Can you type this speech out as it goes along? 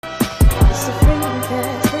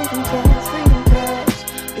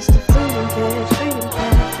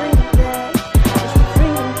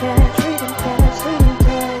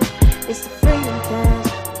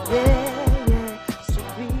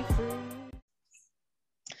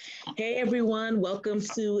Hey everyone, welcome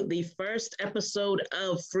to the first episode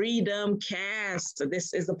of Freedom Cast.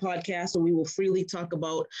 This is the podcast where we will freely talk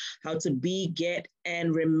about how to be, get,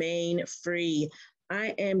 and remain free.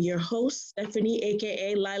 I am your host, Stephanie,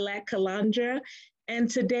 aka Lilac Calandra. And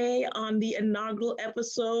today on the inaugural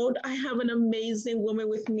episode, I have an amazing woman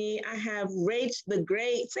with me. I have Rach the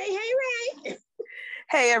Great. Say hey, Ray.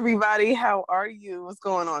 Hey everybody, how are you? What's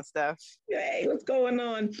going on, Steph? Hey, what's going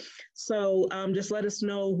on? So just let us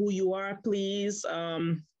know who you are, please.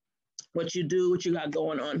 What you do, what you got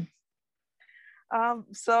going on.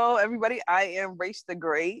 So everybody, I am Rach the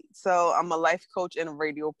Great. So I'm a life coach and a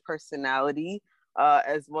radio personality,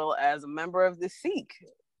 as well as a member of the Seek.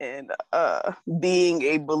 And being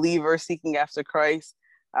a believer seeking after Christ,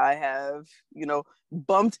 I have,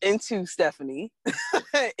 bumped into Stephanie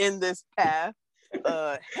in this path.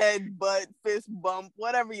 Head, butt, fist bump,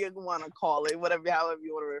 whatever you want to call it, however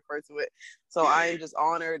you want to refer to it. So I am just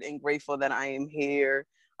honored and grateful that I am here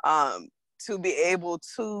to be able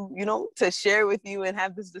to, to share with you and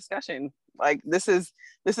have this discussion. Like this is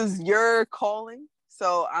your calling.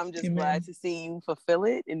 So I'm just glad to see you fulfill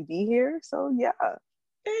it and be here. So yeah.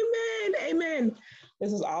 Amen.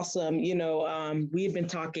 This is awesome. We've been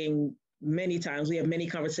talking many times. We have many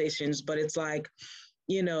conversations, but it's like,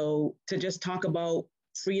 to just talk about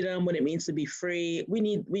freedom, what it means to be free. We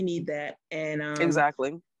need that. And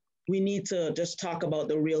exactly. We need to just talk about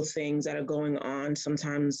the real things that are going on.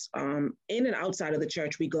 Sometimes in and outside of the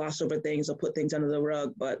church, we gloss over things or put things under the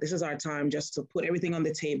rug, but this is our time just to put everything on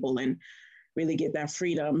the table and really get that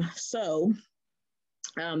freedom. So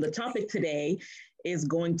the topic today is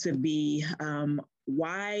going to be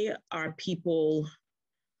why are people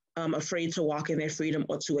afraid to walk in their freedom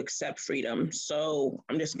or to accept freedom. So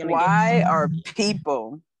I'm just gonna Why are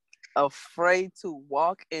people afraid to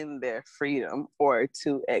walk in their freedom or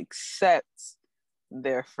to accept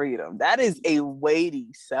their freedom? That is a weighty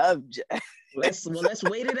subject. Let's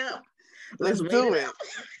wait it up. Let's do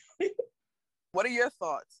it. What are your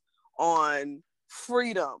thoughts on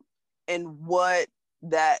freedom and what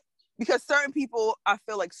that, because certain people I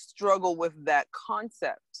feel like struggle with that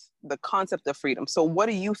concept, the concept of freedom. So what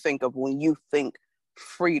do you think of when you think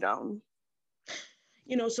freedom?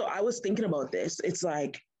 So I was thinking about this. It's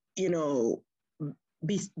like,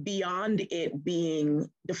 beyond it being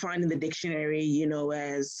defined in the dictionary,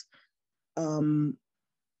 as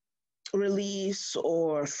release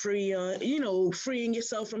or free, freeing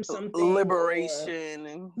yourself from something, liberation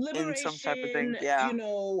and some type of thing. Yeah.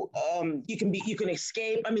 You can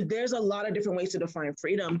escape. I mean, there's a lot of different ways to define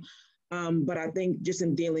freedom. But I think just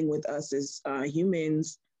in dealing with us as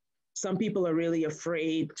humans, some people are really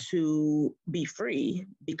afraid to be free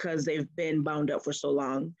because they've been bound up for so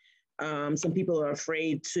long. Some people are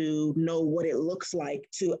afraid to know what it looks like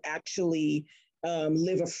to actually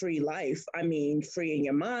live a free life. I mean, free in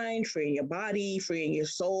your mind, free in your body, free in your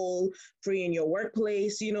soul, free in your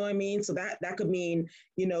workplace, you know what I mean? So that could mean,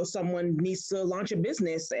 someone needs to launch a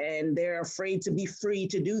business and they're afraid to be free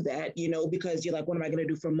to do that, because you're like, what am I going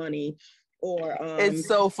to do for money? Or it's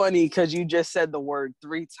so funny because you just said the word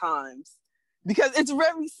 3 times, because it's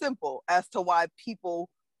very simple as to why people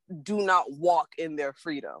do not walk in their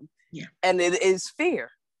freedom. Yeah. And it is fear.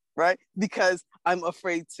 Right? Because I'm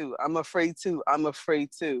afraid to.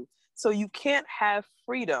 So you can't have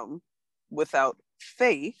freedom without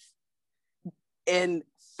faith. And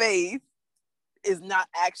faith is not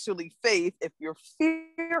actually faith if you're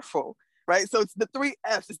fearful, right? So it's the 3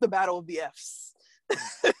 F's. It's the battle of the F's.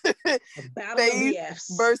 Faith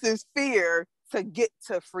versus fear to get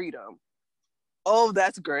to freedom. Oh,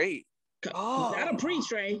 that's great. That'll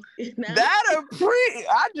preach, Ray. That'll preach.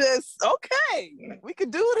 Okay. We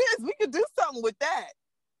could do this. We could do something with that.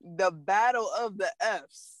 The battle of the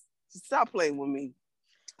F's. Stop playing with me.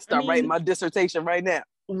 Writing my dissertation right now.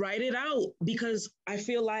 Write it out, because I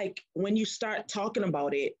feel like when you start talking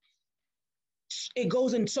about it, it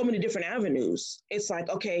goes in so many different avenues. It's like,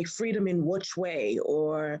 okay, freedom in which way?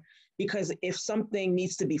 Or because if something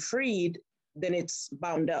needs to be freed, then it's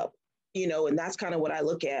bound up, and that's kind of what I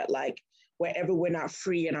look at. Like, wherever we're not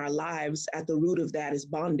free in our lives, at the root of that is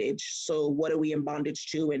bondage. So what are we in bondage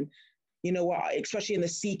to? And, especially in the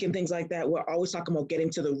Seek and things like that, we're always talking about getting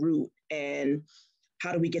to the root. And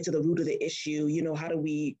how do we get to the root of the issue? How do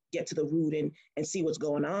we get to the root and see what's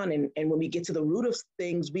going on? And when we get to the root of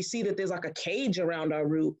things, we see that there's like a cage around our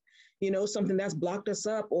root, something that's blocked us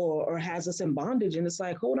up or has us in bondage. And it's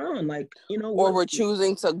like, hold on, like, or we're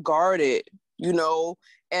choosing to guard it,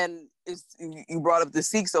 and you brought up the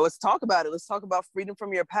Seek, so let's talk about it. Let's talk about freedom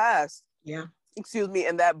from your past. Yeah. Excuse me.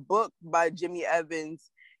 And that book by Jimmy Evans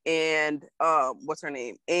and what's her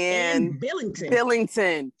name? And Billington.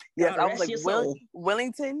 Billington. Yes, God, I was like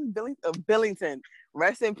Billington.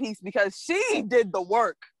 Rest in peace, because she did the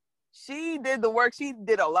work. She did the work. She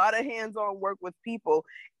did a lot of hands-on work with people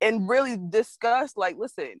and really discussed, like,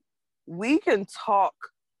 listen, we can talk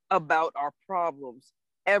about our problems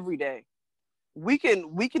every day. We can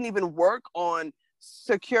even work on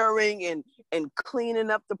securing and cleaning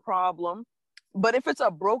up the problem. But if it's a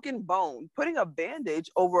broken bone, putting a bandage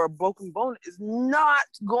over a broken bone is not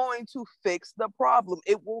going to fix the problem.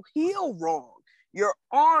 It will heal wrong. Your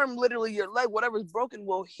arm, literally your leg, whatever's broken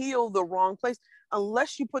will heal the wrong place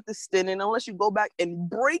unless you put the stent in, unless you go back and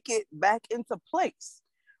break it back into place,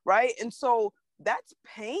 right? And so that's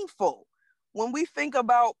painful. When we think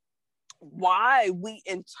about why we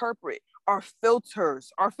interpret our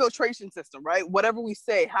filters, our filtration system, right? Whatever we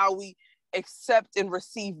say, how we accept and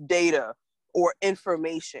receive data or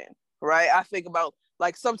information, right? I think about,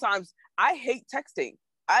 like, sometimes I hate texting.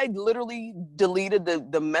 I literally deleted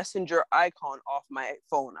the messenger icon off my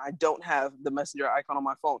phone. I don't have the messenger icon on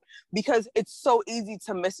my phone because it's so easy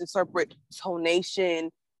to misinterpret tonation,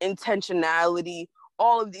 intentionality,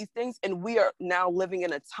 all of these things. And we are now living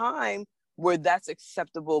in a time where that's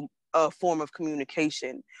acceptable form of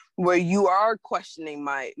communication, where you are questioning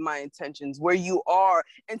my intentions, where you are,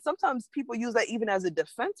 and sometimes people use that even as a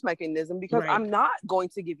defense mechanism because I'm not going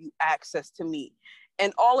to give you access to me.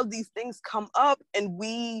 And all of these things come up and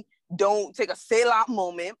we don't take a Selah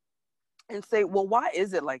moment and say, well, why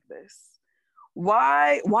is it like this?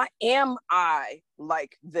 Why am I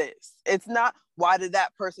like this? It's not, why did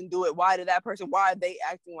that person do it? Why are they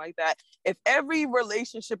acting like that? If every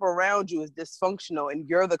relationship around you is dysfunctional and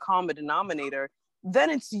you're the common denominator, then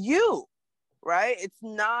it's you, right? It's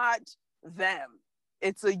not them.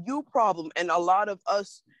 It's a you problem. And a lot of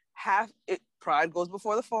us pride goes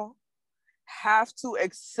before the fall, have to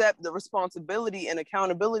accept the responsibility and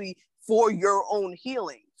accountability for your own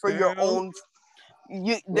healing, for your own.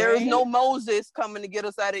 There is no Moses coming to get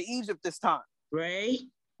us out of Egypt this time. Right.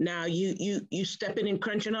 Now you stepping and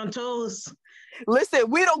crunching on toes. Listen,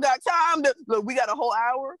 we don't got time to look. We got a whole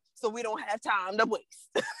hour, so we don't have time to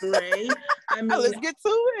waste. Right. I mean, let's get to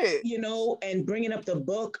it. You know, and bringing up the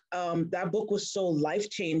book, that book was so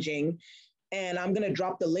life-changing. And I'm going to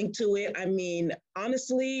drop the link to it. I mean,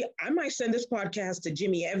 honestly, I might send this podcast to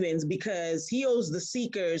Jimmy Evans because he owes the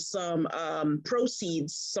Seekers some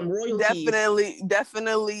proceeds, some royalties.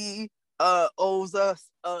 Definitely owes us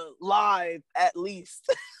live at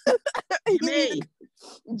least.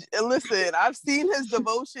 Listen, I've seen his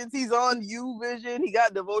devotions. He's on YouVision. He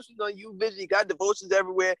got devotions on YouVision. He got devotions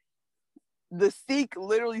everywhere. The Seek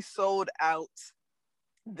literally sold out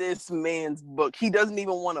this man's book. He doesn't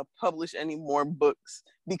even want to publish any more books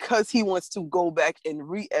because he wants to go back and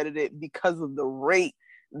re-edit it because of the rate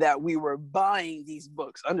that we were buying these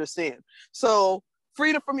books. Understand? So,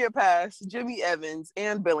 Freedom from Your Past, Jimmy Evans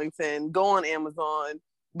and Billington. Go on Amazon,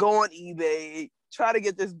 go on eBay, try to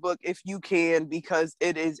get this book if you can, because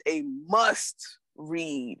it is a must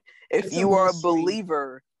read if you are a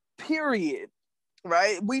believer, period.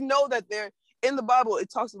 Right? We know that there in the Bible it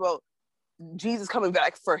talks about Jesus coming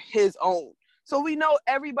back for his own. So we know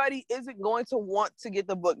everybody isn't going to want to get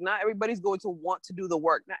the book. Not everybody's going to want to do the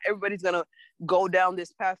work. Not everybody's going to go down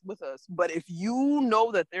this path with us. But if you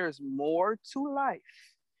know that there's more to life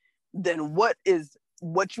than what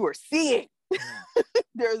you are seeing,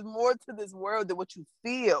 there's more to this world than what you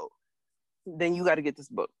feel, then you got to get this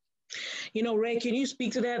book. You know, Ray, can you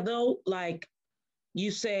speak to that though? Like you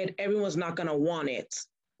said, everyone's not going to want it.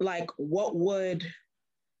 Like what would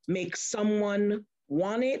make someone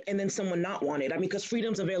want it and then someone not want it? I mean, because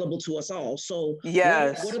freedom's available to us all. So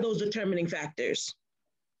yes, what are those determining factors?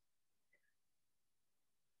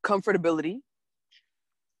 Comfortability.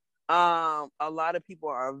 A lot of people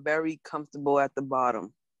are very comfortable at the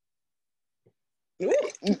bottom.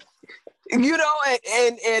 You know,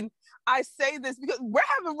 and I say this because we're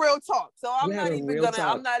having real talk. So I'm not even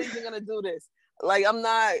gonna do this. Like I'm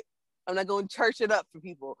not going to church it up for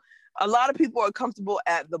people. A lot of people are comfortable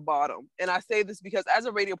at the bottom. And I say this because as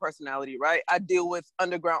a radio personality, right, I deal with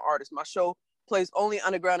underground artists. My show plays only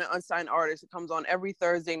underground and unsigned artists. It comes on every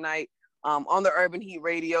Thursday night on the Urban Heat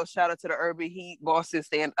Radio. Shout out to the Urban Heat. Boston,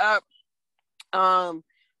 stand up.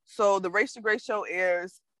 So the Race to Grace show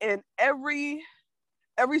airs, and every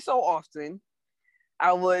so often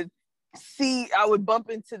I would bump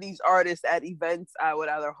into these artists at events I would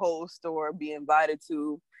either host or be invited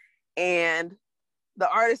to. And the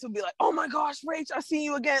artist would be like, oh my gosh, Rach, I see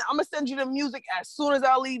you again. I'm going to send you the music as soon as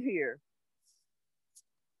I leave here.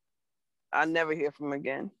 I never hear from him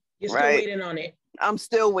again. You're still waiting on it. I'm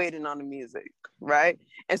still waiting on the music, right?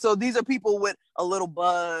 And so these are people with a little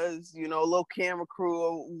buzz, you know, a little camera crew,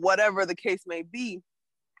 or whatever the case may be.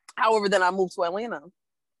 However, then I moved to Atlanta,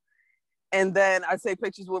 and then I take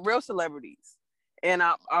pictures with real celebrities, and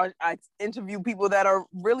I interview people that are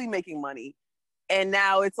really making money. And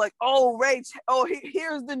now it's like, oh, Rach, oh,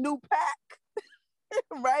 here's the new pack,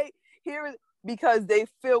 right? Here, because they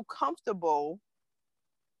feel comfortable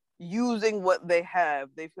using what they have.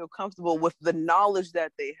 They feel comfortable with the knowledge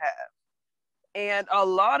that they have. And a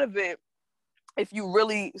lot of it, if you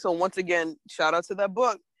really, so once again, shout out to that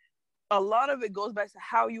book, a lot of it goes back to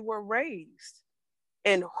how you were raised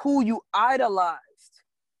and who you idolized.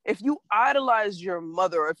 If you idolized your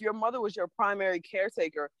mother, if your mother was your primary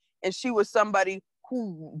caretaker and she was somebody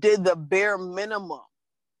who did the bare minimum,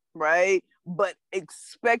 right, but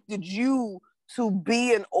expected you to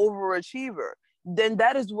be an overachiever, then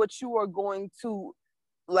that is what you are going to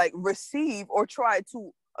like receive or try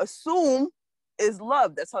to assume is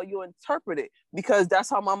love. That's how you interpret it, because that's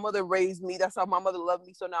how my mother raised me. That's how my mother loved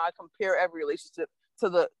me. So now I compare every relationship to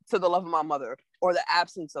the love of my mother, or the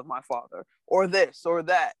absence of my father, or this or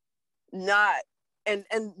that. Not, and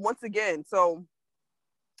once again, so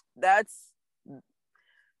that's,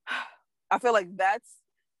 I feel like that's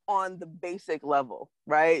on the basic level,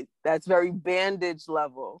 right? That's very bandage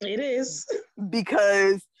level. It is.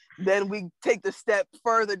 Because then we take the step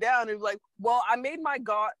further down and like, well, I made my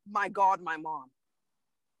God my mom.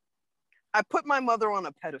 I put my mother on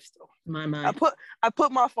a pedestal. I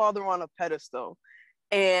put my father on a pedestal,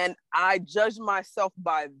 and I judge myself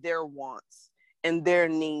by their wants and their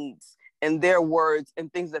needs and their words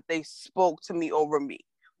and things that they spoke to me over me.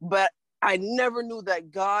 But I never knew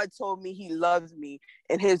that God told me he loves me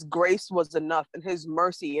and his grace was enough and his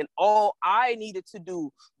mercy, and all I needed to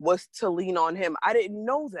do was to lean on him. I didn't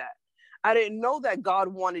know that. I didn't know that God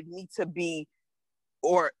wanted me to be,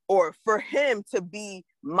 or for him to be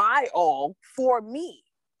my all for me.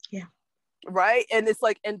 Yeah. Right. And it's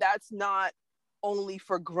like, and that's not only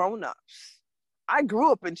for grown-ups. I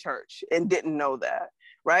grew up in church and didn't know that.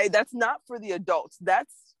 Right. That's not for the adults.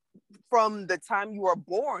 That's from the time you are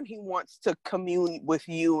born. He wants to commune with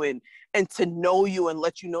you and to know you and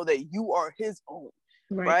let you know that you are his own.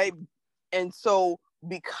 Right. And so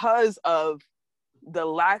because of the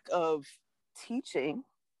lack of teaching,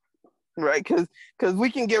 right, because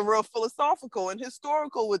we can get real philosophical and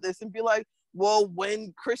historical with this and be like, well,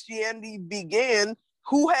 when Christianity began,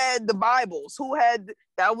 who had the Bibles?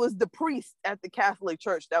 That was the priest at the Catholic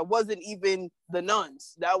Church. That wasn't even the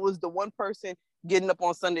nuns. That was the one person getting up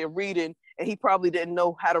on Sunday and reading, and he probably didn't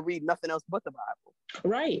know how to read nothing else but the Bible.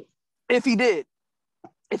 Right. If he didn't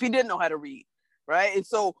know how to read, right? And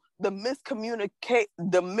so the misinformation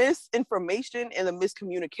and the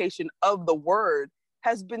miscommunication of the word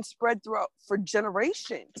has been spread throughout for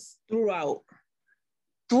generations. Throughout.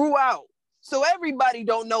 So everybody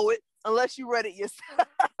don't know it unless you read it yourself.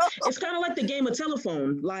 It's kind of like the game of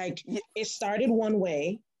telephone. Like, it started one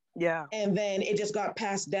way. Yeah. And then it just got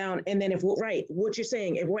passed down. And then what you're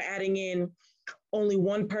saying, if we're adding in only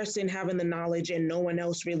one person having the knowledge and no one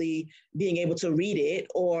else really being able to read it,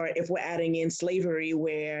 or if we're adding in slavery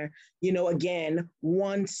where, again,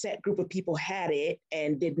 one set group of people had it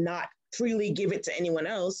and did not freely give it to anyone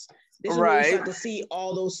else, this is where you start to see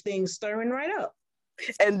all those things stirring right up.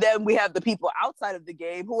 And then we have the people outside of the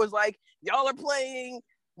game who was like, y'all are playing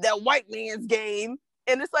that white man's game.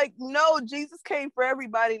 And it's like, no, Jesus came for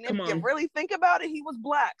everybody. And if you really think about it, he was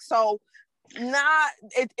black. So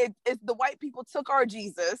it's the white people took our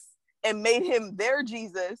Jesus and made him their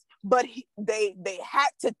Jesus, but they had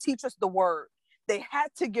to teach us the word. They had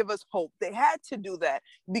to give us hope. They had to do that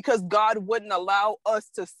because God wouldn't allow us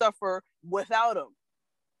to suffer without him.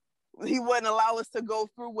 He wouldn't allow us to go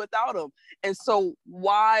through without him. And so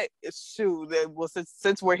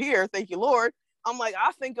since we're here, thank you, Lord, I'm like,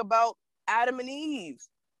 I think about Adam and Eve,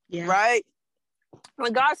 right?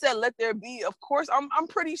 When God said, let there be, of course, I'm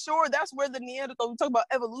pretty sure that's where the Neanderthals, we talk about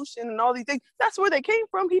evolution and all these things, that's where they came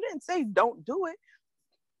from. He didn't say don't do it,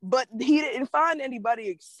 but he didn't find anybody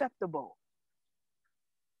acceptable.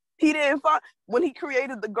 He didn't find, when he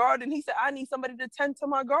created the garden, he said, I need somebody to tend to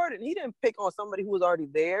my garden. He didn't pick on somebody who was already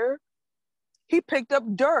there. He picked up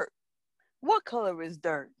dirt. What color is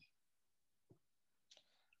dirt?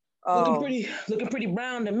 Looking pretty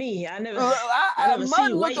brown to me. I never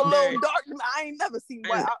seen white dirt. Little dark. I ain't never seen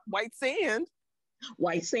white sand.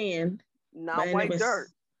 White sand. Not white dirt.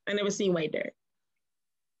 I never seen white dirt.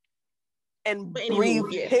 And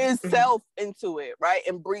breathed himself into it, right?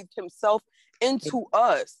 And breathed himself into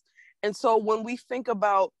us. And so when we think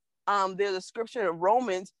about, there's a scripture in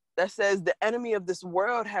Romans that says the enemy of this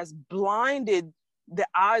world has blinded the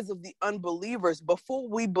eyes of the unbelievers. Before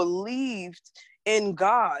we believed in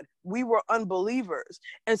God, we were unbelievers.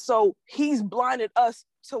 And so he's blinded us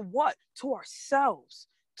to what? To ourselves,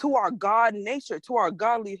 to our God nature, to our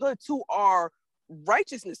godlyhood, to our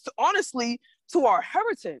righteousness, to, honestly, to our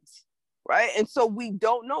inheritance, right? And so we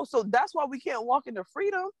don't know. So that's why we can't walk into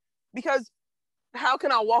freedom, because how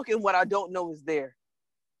can I walk in what I don't know is there?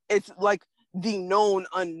 It's like the known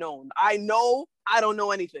unknown. I know I don't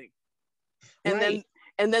know anything. And right.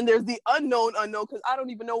 then there's the unknown because I don't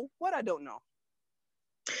even know what I don't know.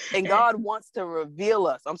 And God wants to reveal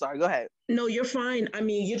us. I'm sorry, go ahead. No, you're fine. I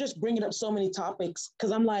mean, you're just bringing up so many topics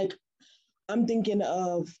because I'm thinking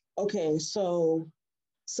of, okay, so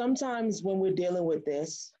sometimes when we're dealing with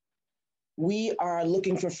this, we are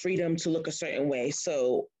looking for freedom to look a certain way.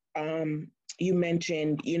 So you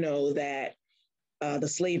mentioned, that the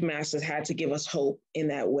slave masters had to give us hope in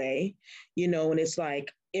that way, and it's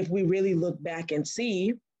like, if we really look back and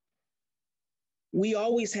see, we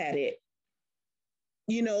always had it.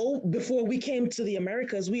 Before we came to the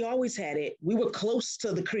Americas, we always had it. We were close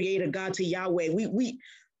to the creator God, to Yahweh.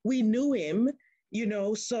 We knew him,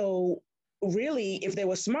 so really, if they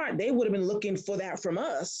were smart, they would have been looking for that from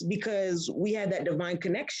us because we had that divine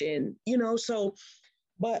connection, so,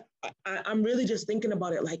 but I'm really just thinking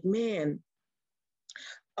about it like, man,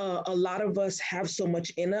 a lot of us have so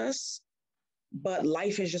much in us, but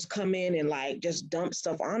life has just come in and like just dump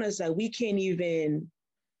stuff on us that we can't even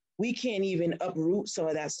uproot some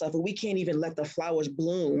of that stuff, and we can't even let the flowers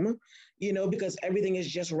bloom, because everything is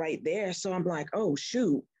just right there. So I'm like, oh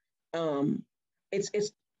shoot,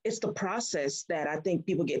 it's the process that I think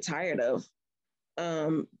people get tired of.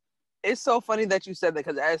 It's so funny that you said that,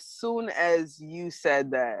 because as soon as you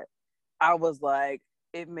said that, I was like,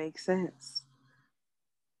 it makes sense.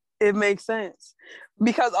 It makes sense.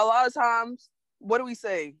 Because a lot of times, what do we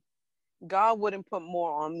say? God wouldn't put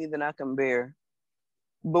more on me than I can bear.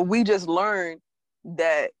 But we just learned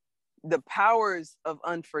that the powers of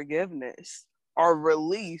unforgiveness are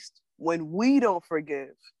released when we don't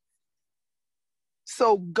forgive.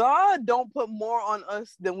 So God don't put more on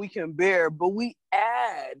us than we can bear, but we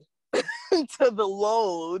add to the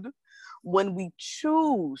load when we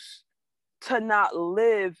choose to not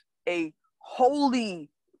live a holiness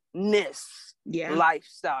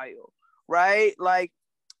lifestyle, right? Like,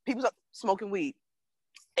 people are smoking weed.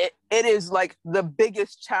 It is like the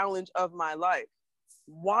biggest challenge of my life.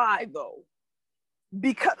 Why though?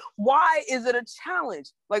 Because why is it a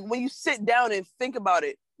challenge? Like, when you sit down and think about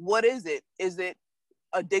it, what is it? Is it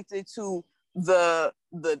addicted to the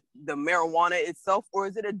marijuana itself, or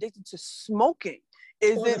is it addicted to smoking?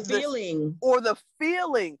 Is it the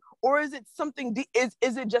feeling? Or is it something is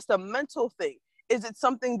it just a mental thing? Is it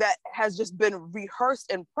something that has just been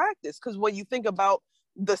rehearsed and practiced? Because when you think about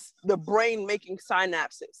the brain making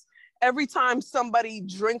synapses, every time somebody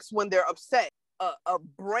drinks when they're upset, a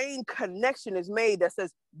brain connection is made that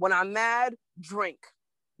says, when I'm mad, drink.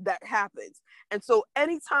 That happens. And so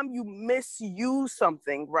anytime you misuse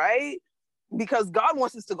something, right? Because God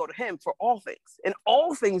wants us to go to him for all things, and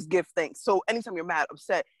all things give thanks. So anytime you're mad,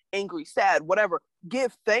 upset, angry, sad, whatever,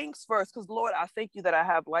 give thanks first. Because Lord, I thank you that I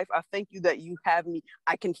have life. I thank you that you have me.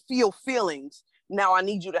 I can feel feelings. Now I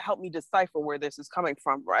need you to help me decipher where this is coming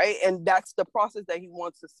from, right? And that's the process that he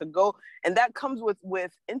wants us to go. And that comes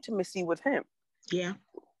with intimacy with him. Yeah.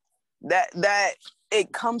 That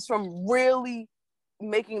it comes from really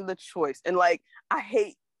making the choice. And like,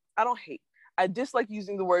 I dislike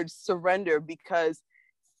using the word surrender because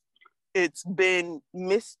it's been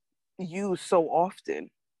misused so often.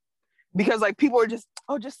 Because like, people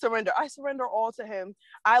are just surrender. I surrender all to him.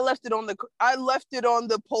 I left it on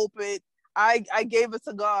the pulpit. I gave it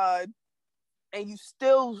to God, and you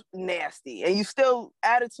still nasty, and you still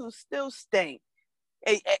attitude still stink.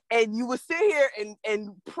 And you would sit here and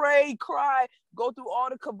pray, cry, go through all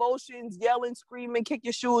the convulsions, yelling, screaming, kick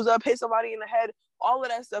your shoes up, hit somebody in the head, all of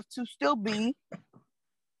that stuff, to still be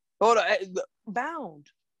bound,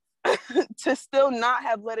 to still not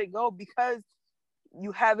have let it go, because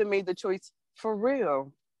you haven't made the choice for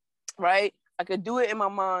real, right? I could do it in my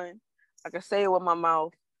mind, I could say it with my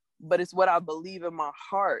mouth, but it's what I believe in my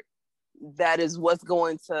heart that is what's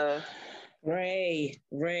going to... Ray,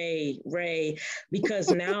 because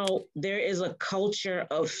now there is a culture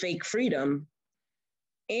of fake freedom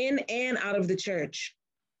in and out of the church.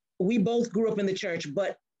 We both grew up in the church,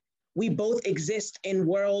 but we both exist in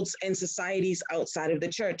worlds and societies outside of the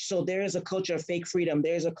church. So there is a culture of fake freedom.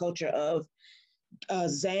 There's a culture of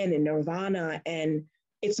Zen and Nirvana, and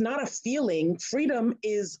it's not a feeling. Freedom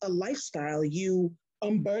is a lifestyle. You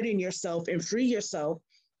unburden yourself and free yourself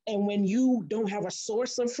And when you don't have a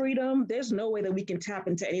source of freedom, there's no way that we can tap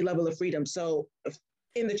into any level of freedom. So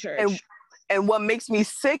in the church. And what makes me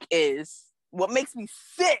sick is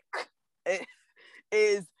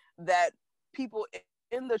that people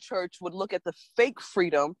in the church would look at the fake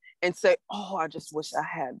freedom and say, oh, I just wish I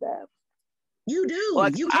had that. You do.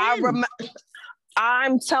 Like, you can.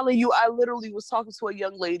 I'm telling you, I literally was talking to a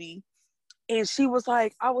young lady and she was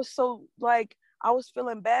like, I was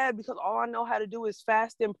feeling bad because all I know how to do is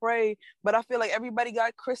fast and pray. But I feel like everybody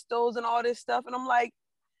got crystals and all this stuff. And I'm like,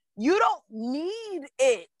 you don't need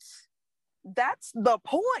it. That's the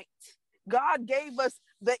point. God gave us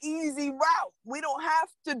the easy route. We don't have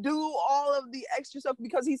to do all of the extra stuff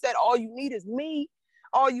because he said, all you need is me.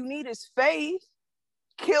 All you need is faith.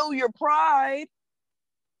 Kill your pride.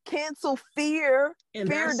 Cancel fear. And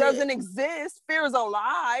fear doesn't exist. Fear is a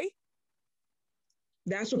lie.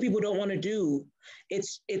 That's what people don't want to do.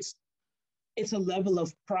 It's a level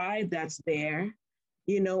of pride that's there,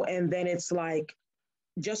 and then it's like,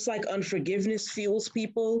 just like unforgiveness fuels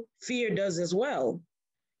people, fear does as well.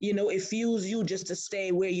 It fuels you just to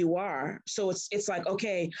stay where you are. So it's like,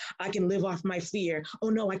 okay, I can live off my fear. Oh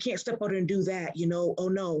no, I can't step out and do that. Oh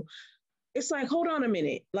no. It's like, hold on a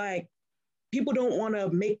minute. Like, people don't want to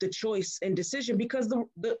make the choice and decision because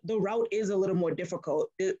the route is a little more difficult.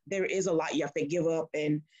 There is a lot you have to give up,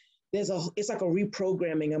 and it's like a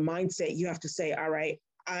reprogramming, a mindset. You have to say, all right,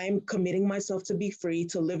 I'm committing myself to be free,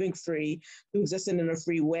 to living free, to existing in a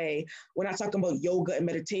free way. We're not talking about yoga and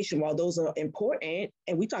meditation, while those are important,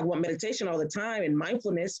 and we talk about meditation all the time, and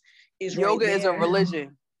mindfulness is yoga is a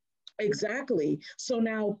religion. Exactly. So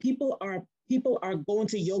now people are going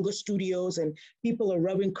to yoga studios, and people are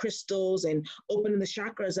rubbing crystals and opening the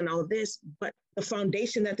chakras and all this, but the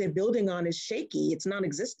foundation that they're building on is shaky. It's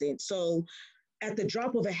non-existent. So at the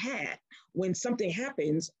drop of a hat, when something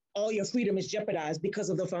happens, all your freedom is jeopardized because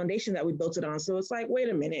of the foundation that we built it on. So it's like, wait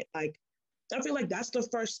a minute, like, I feel like that's the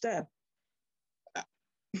first step.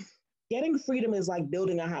 Getting freedom is like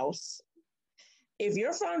building a house. If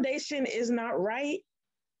your foundation is not right,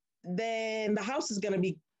 then the house is going to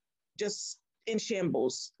be just in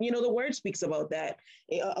shambles. The word speaks about that.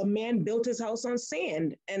 A man built his house on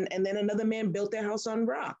sand, and then another man built their house on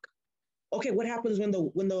rock. Okay, what happens when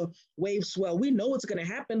the waves swell? We know what's going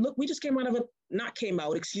to happen. Look, we just came out of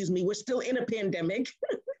we're still in a pandemic.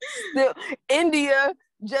 India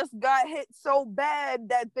just got hit so bad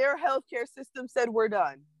that their healthcare system said, we're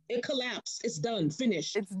done. It collapsed. It's done.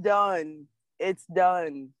 Finished. It's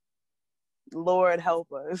done. Lord,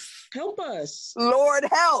 help us. Help us. Lord,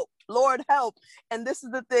 help. Lord, help. And this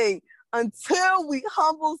is the thing. Until we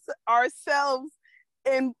humble ourselves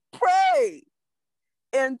and pray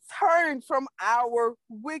and turn from our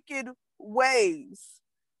wicked ways,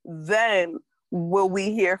 then will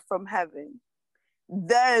we hear from heaven.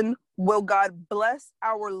 Then will God bless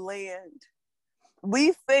our land.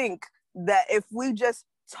 We think that if we just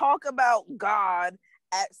talk about God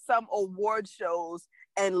at some award shows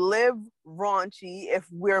and live raunchy, if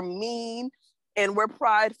we're mean and we're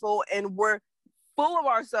prideful and we're full of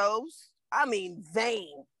ourselves,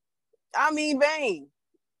 vain.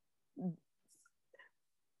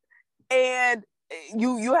 And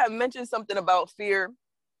you have mentioned something about fear.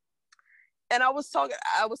 And I was talking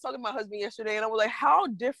to my husband yesterday, and I was like, how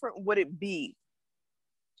different would it be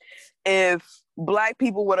if Black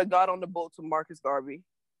people would have got on the boat to Marcus Garvey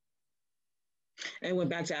and went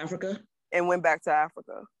back to Africa?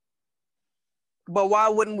 But why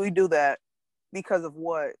wouldn't we do that? Because of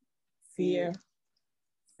what? Fear.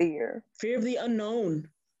 Fear of the unknown.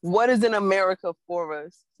 What is in America for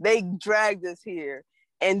us? They dragged us here.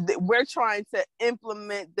 And we're trying to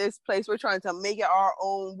implement this place. We're trying to make it our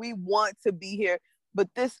own. We want to be here. But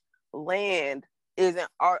this land isn't,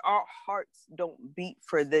 our hearts don't beat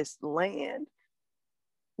for this land.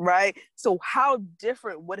 Right? So how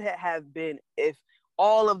different would it have been if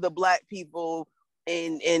all of the Black people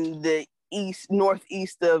in the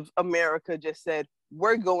northeast of America just said,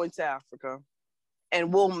 we're going to Africa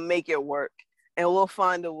and we'll make it work and we'll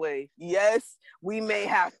find a way. Yes, we may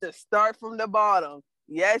have to start from the bottom.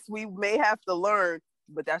 Yes, we may have to learn,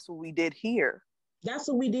 but that's what we did here.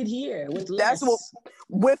 With less.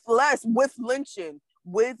 With lynching,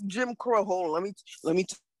 with Jim Crow. Hold on, let me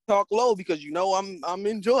talk low because I'm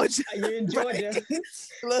in Georgia. You're in Georgia.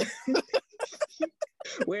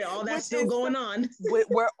 Where all that's still going on.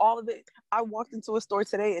 Where all of it. I walked into a store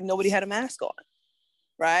today and nobody had a mask on.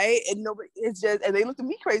 Right? And and they looked at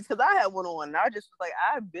me crazy because I had one on. And I just was like,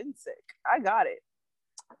 I've been sick. I got it.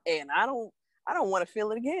 And I don't want to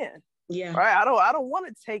feel it again. Yeah. Right. I don't want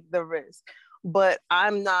to take the risk, but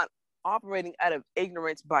I'm not operating out of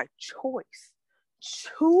ignorance by choice.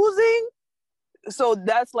 choosing. So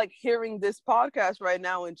that's like hearing this podcast right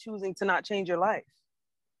now and choosing to not change your life.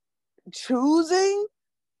 Choosing,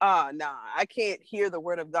 nah, I can't hear the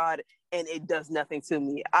word of God and it does nothing to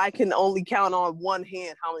me. I can only count on one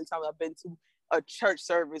hand how many times I've been to a church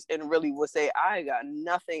service and really would say I got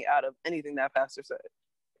nothing out of anything that pastor said,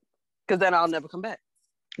 because then I'll never come back.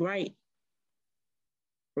 Right.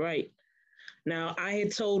 Now, I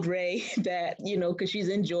had told Ray that, because she's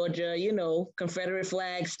in Georgia, Confederate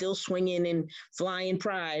flag still swinging and flying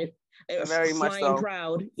pride, very much flying so.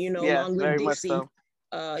 proud, yes, long live Dixie. So.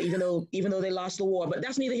 Even though they lost the war, but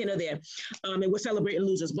that's neither here nor there. And we're celebrating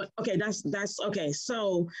losers. But okay, that's okay.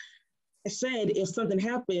 So I said, if something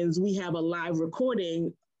happens, we have a live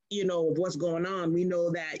recording, of what's going on. We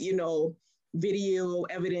know that, video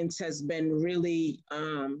evidence has been really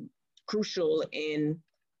crucial in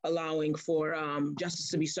allowing for justice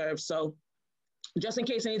to be served. So just in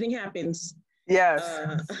case anything happens, yes,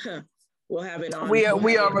 we'll have it on. We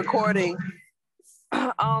are recording.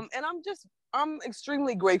 And I'm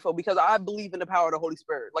extremely grateful because I believe in the power of the Holy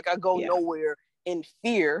Spirit. Like I go nowhere in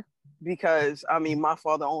fear because my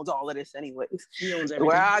Father owns all of this anyways. He owns everything.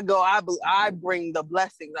 Where I go, I bring the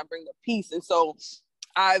blessings, I bring the peace. And so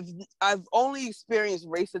I've only experienced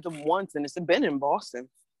racism once, and it's been in Boston.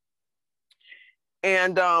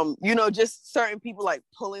 And just certain people like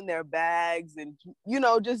pulling their bags and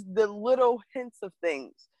just the little hints of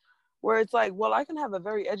things where it's like, well, I can have a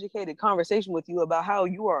very educated conversation with you about how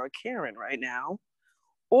you are a Karen right now.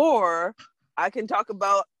 Or I can talk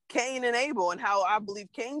about Cain and Abel and how I believe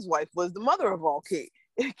Cain's wife was the mother of all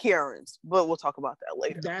Karens. But we'll talk about that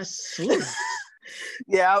later. That's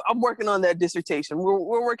yeah, I'm working on that dissertation.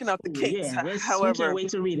 We're working out the kinks. Yeah, however, can't wait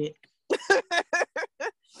to read it.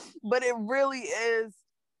 But it really is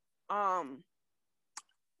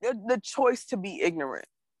the choice to be ignorant,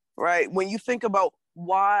 right? When you think about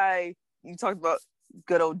why you talked about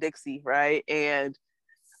good old Dixie, right? And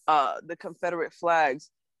the Confederate flags,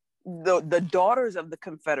 the daughters of the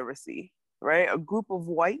Confederacy, right? A group of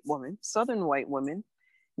white women, Southern white women,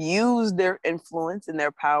 used their influence and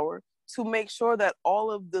their power to make sure that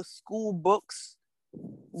all of the school books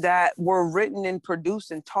that were written and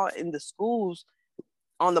produced and taught in the schools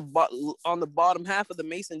on the bottom half of the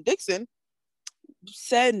Mason-Dixon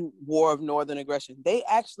said War of Northern Aggression. They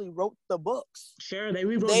actually wrote the books. Sure, they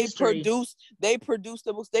rewrote history. They produced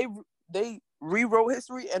the books. They rewrote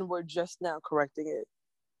history, and we're just now correcting it.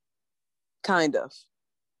 Kind of.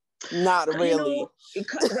 Not really.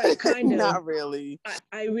 Right, kind of. Not really.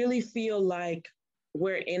 I really feel like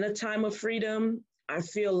we're in a time of freedom. I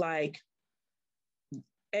feel like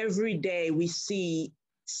every day we see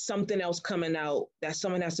something else coming out that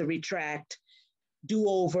someone has to retract, do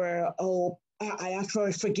over. Oh, I ask for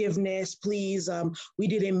forgiveness, please. We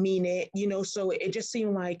didn't mean it, So it just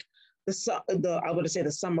seemed like I would say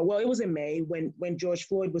the summer. Well, it was in May when George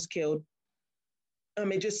Floyd was killed.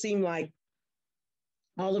 It just seemed like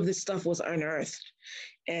all of this stuff was unearthed,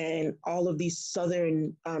 and all of these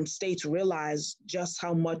southern states realized just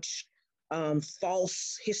how much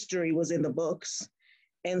false history was in the books.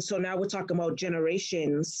 And so now we're talking about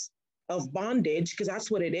generations of bondage, because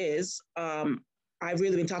that's what it is. I've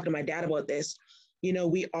really been talking to my dad about this.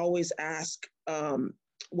 We always ask,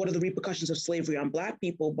 what are the repercussions of slavery on Black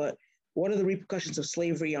people, but what are the repercussions of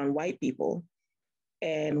slavery on white people?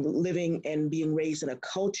 And living and being raised in a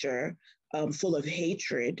culture full of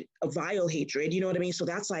hatred, of vile hatred, you know what I mean? So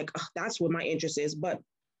that's like, that's what my interest is. But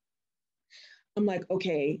I'm like,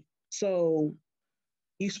 okay, so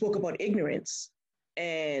you spoke about ignorance,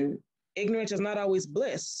 and ignorance is not always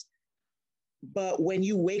bliss. But when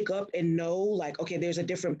you wake up and know, like, okay, there's a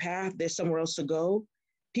different path, there's somewhere else to go,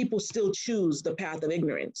 people still choose the path of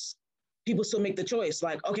ignorance. People still make the choice,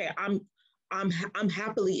 like, okay, I'm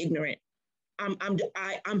happily ignorant.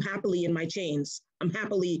 I'm happily in my chains. I'm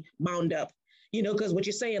happily bound up, because what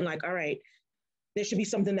you're saying, like, all right, there should be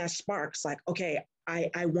something that sparks, like, okay,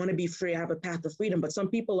 I want to be free. I have a path of freedom. But some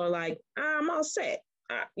people are like, I'm all set.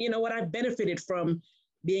 You know what? I've benefited from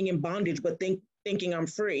being in bondage, but thinking I'm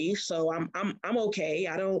free. So I'm okay.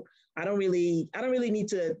 I don't really need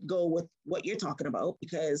to go with what you're talking about,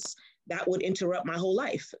 because that would interrupt my whole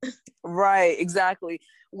life. Right, exactly.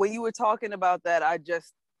 When you were talking about that, I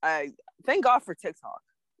thank God for TikTok.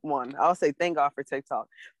 One, I'll say thank God for TikTok.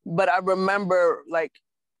 But I remember, like,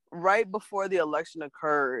 right before the election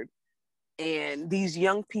occurred, and these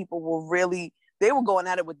young people they were going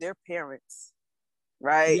at it with their parents,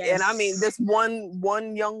 right? Yes. And I mean, this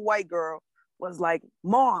one young white girl was like,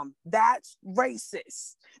 Mom, that's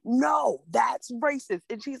racist. No, that's racist.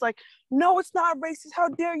 And she's like, no, it's not racist. How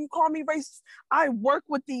dare you call me racist? I work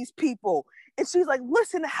with these people. And she's like,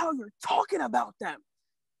 listen to how you're talking about them.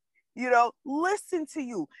 Listen to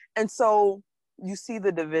you. And so you see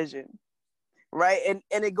the division, right?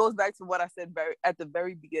 And it goes back to what I said at the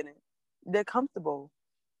very beginning. They're comfortable.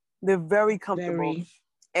 They're very comfortable.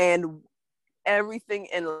 And everything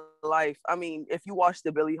in life. I mean, if you watch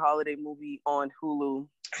the Billie Holiday movie on Hulu.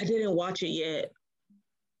 I didn't watch it yet.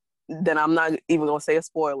 Then I'm not even going to say a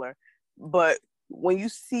spoiler. But when you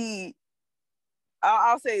see,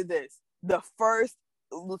 I'll say this,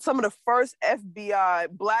 some of the first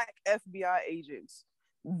Black FBI agents,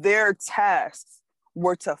 their tasks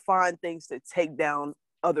were to find things to take down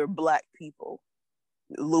other Black people.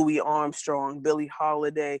 Louis Armstrong, Billie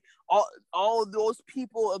Holiday, all those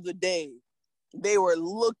people of the day, they were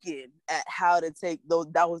looking at how to take those.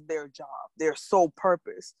 That was their job. Their sole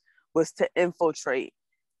purpose was to infiltrate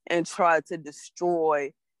and try to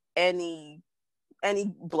destroy any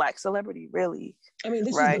Black celebrity, really. I mean,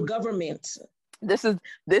 this is the government. This is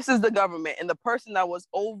the government, and the person that was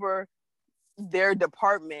over their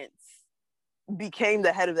departments became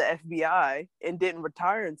the head of the FBI and didn't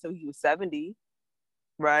retire until he was 70.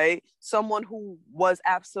 Right? Someone who was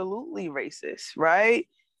absolutely racist, right?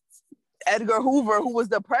 Edgar Hoover, who was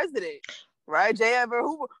the president, right? J. Edgar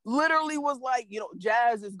Hoover literally was like,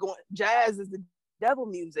 jazz is the devil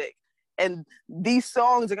music. And these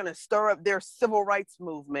songs are going to stir up their civil rights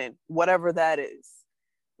movement, whatever that is,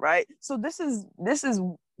 right? So this is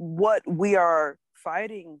what we are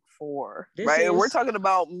fighting for, right? We're talking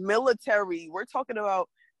about military. We're talking about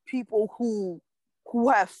people who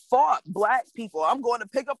have fought Black people. I'm going to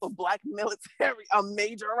pick up a Black military, a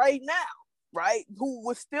major right now, right? Who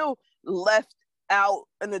was still left out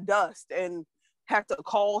in the dust and have to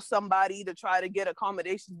call somebody to try to get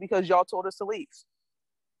accommodations because y'all told us to leave.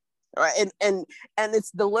 All right. And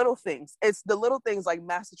it's the little things. It's the little things like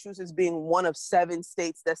Massachusetts being one of 7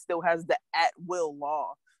 states that still has the at-will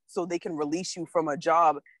law, so they can release you from a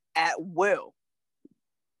job at will.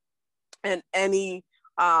 And any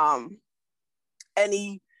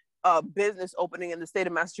business opening in the state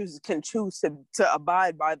of Massachusetts can choose to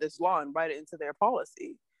abide by this law and write it into their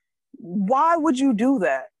policy. Why would you do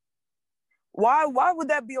that? Why would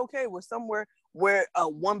that be okay with somewhere where a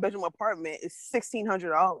 1-bedroom apartment is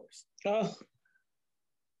 $1,600? Oh.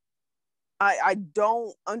 I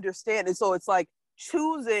don't understand. And so it's like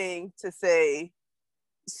choosing to see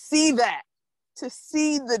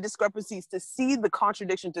the discrepancies, to see the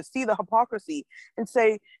contradiction, to see the hypocrisy, and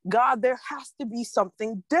say, God, there has to be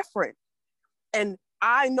something different. And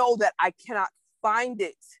I know that I cannot find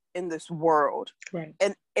it in this world. Right.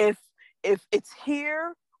 And if it's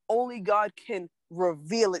here, only God can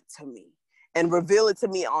reveal it to me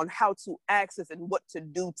on how to access and what to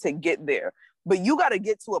do to get there. But you got to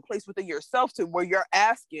get to a place within yourself to where you're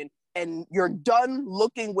asking and you're done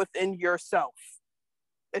looking within yourself.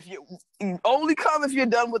 If you only come if you're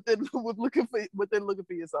done with looking for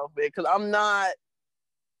yourself, man. Because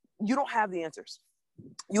you don't have the answers.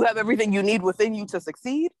 You have everything you need within you to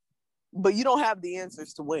succeed, but you don't have the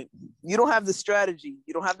answers to win. You don't have the strategy.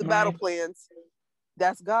 You don't have the battle plans.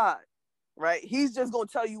 That's God, right? He's just going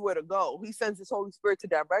to tell you where to go. He sends his Holy Spirit to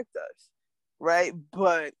direct us, right?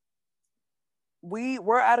 But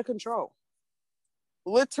we're out of control.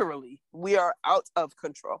 Literally, we are out of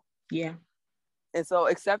control. Yeah. And so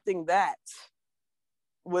accepting that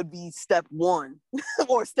would be step 1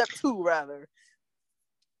 or step 2 rather.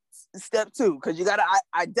 Step 2, because you got to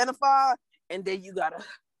identify and then you got to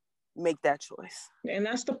make that choice. And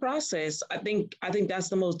that's the process. I think that's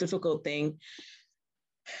the most difficult thing.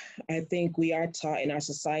 I think we are taught in our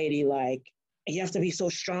society, like, you have to be so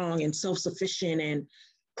strong and self-sufficient and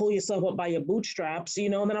pull yourself up by your bootstraps,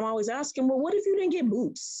 and then I'm always asking, well, what if you didn't get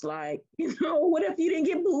boots? Like, what if you didn't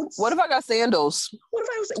get boots? What if I got sandals? What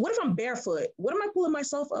if I'm barefoot? What am I pulling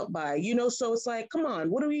myself up by? So it's like, come on,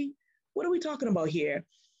 what are we talking about here?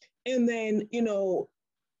 And then,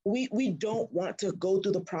 we don't want to go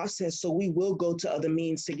through the process, so we will go to other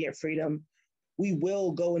means to get freedom. We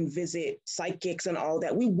will go and visit psychics and all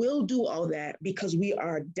that. We will do all that because we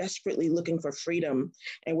are desperately looking for freedom,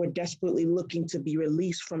 and we're desperately looking to be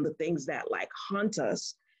released from the things that haunt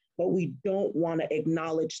us. But we don't want to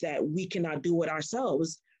acknowledge that we cannot do it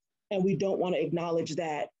ourselves. And we don't want to acknowledge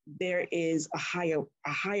that there is a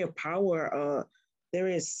higher power. There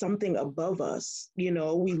is something above us. We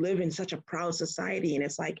live in such a proud society. And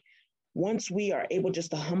it's like, once we are able just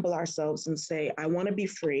to humble ourselves and say, I want to be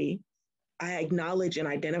free, I acknowledge and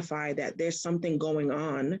identify that there's something going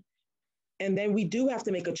on, And then we do have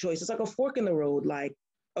to make a choice. It's like a fork in the road. Like,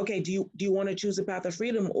 okay, do you want to choose a path of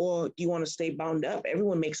freedom, or do you want to stay bound up?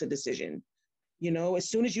 Everyone makes a decision. As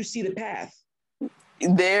soon as you see the path.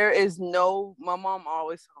 There is no, my mom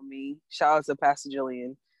always told me, shout out to Pastor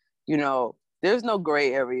Jillian, there's no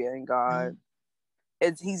gray area in God.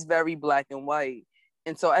 He's very black and white.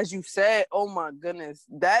 And so as you said, oh my goodness,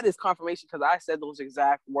 that is confirmation, because I said those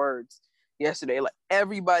exact words yesterday. Like,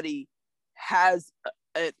 everybody has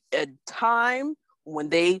a time when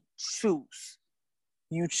they choose.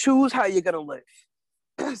 You choose how you're going to live.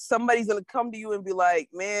 Somebody's going to come to you and be like,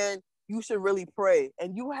 man, you should really pray.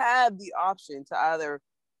 And you have the option to either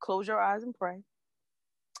close your eyes and pray,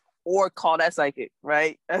 or call that psychic,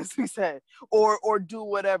 right? As we said, or do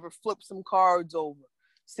whatever, flip some cards over.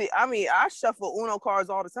 See, I mean, I shuffle Uno cards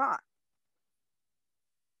all the time.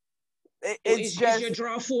 Is your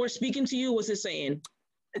draw four speaking to you? What's it saying?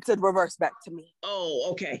 It's a reverse back to me.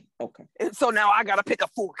 Oh, okay. So now I gotta pick a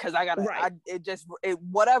four because I gotta. Right.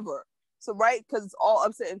 Whatever. So right, because it's all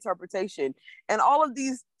up to interpretation, and all of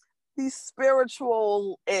these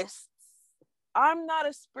spiritualists. I'm not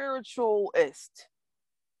a spiritualist.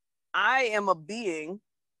 I am a being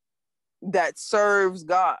that serves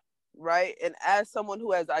God, right? And as someone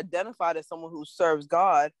who has identified as someone who serves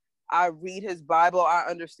God, I read his Bible. I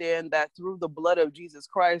understand that through the blood of Jesus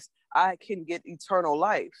Christ, I can get eternal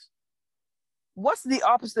life. What's the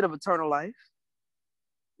opposite of eternal life?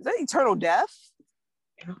 Is that eternal death?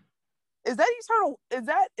 Yeah. Is that eternal?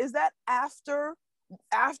 Is that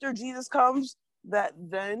after Jesus comes, that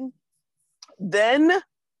then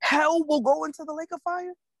hell will go into the lake of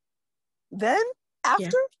fire? Then after?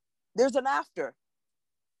 Yeah. There's an after.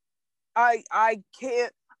 I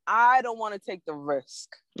don't want to take the risk.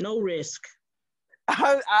 No risk.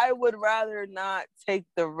 I would rather not take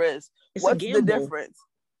the risk. It's What's the difference?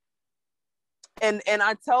 And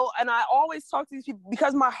I always talk to these people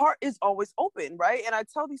because my heart is always open, right? And I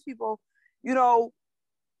tell these people,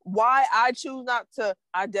 why I choose not to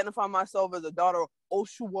identify myself as a daughter of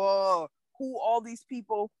Oshua, who all these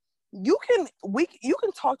people, you can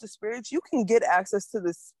talk to spirits, you can get access to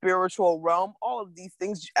the spiritual realm, all of these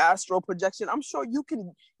things, astral projection. I'm sure you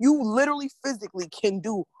literally physically can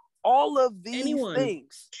do all of these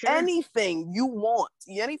things. Sure. Anything you want,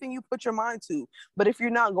 anything you put your mind to. But if you're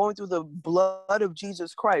not going through the blood of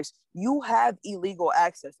Jesus Christ, you have illegal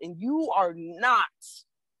access, and you are not.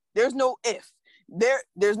 There's no if.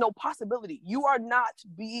 There's no possibility. You are not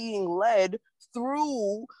being led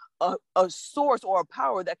through a source or a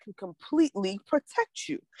power that can completely protect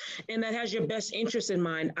you. And that has your best interest in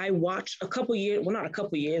mind. I watched not a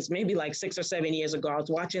couple years, maybe like 6 or 7 years ago, I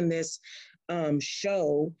was watching this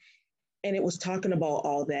show, and it was talking about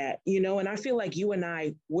all that, and I feel like you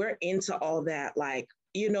and we're into all that, like,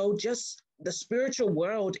 just the spiritual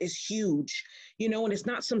world is huge, and it's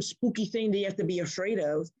not some spooky thing that you have to be afraid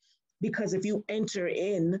of, because if you enter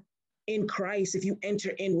in Christ, if you enter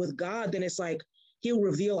in with God, then it's like, he'll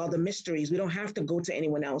reveal all the mysteries. We don't have to go to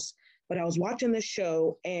anyone else. But I was watching this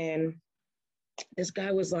show, and this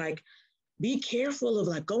guy was like, be careful of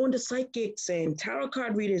like going to psychics and tarot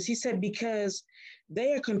card readers. He said, because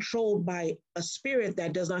they are controlled by a spirit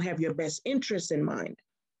that does not have your best interests in mind.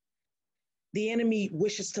 The enemy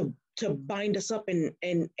wishes to bind us up and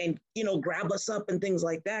grab us up and things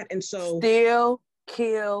like that. And so steal,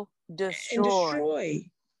 kill, destroy.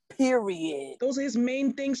 Period. Those are his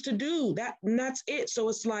main things to do. That's it. So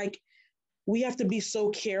it's like, we have to be so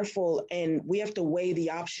careful, and we have to weigh the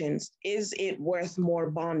options. Is it worth more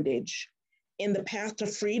bondage? In the path to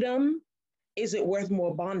freedom, is it worth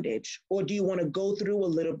more bondage? Or do you want to go through a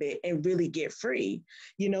little bit and really get free?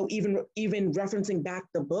 Even referencing back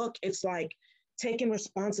the book, it's like taking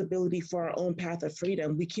responsibility for our own path of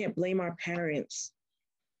freedom. We can't blame our parents.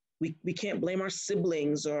 We can't blame our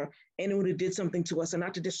siblings or anyone who did something to us, and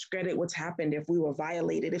not to discredit what's happened if we were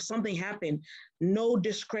violated. If something happened, no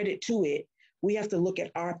discredit to it. We have to look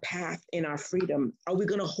at our path and our freedom. Are we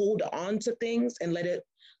going to hold on to things and let it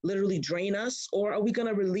literally drain us? Or are we going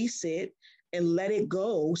to release it and let it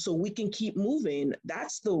go so we can keep moving?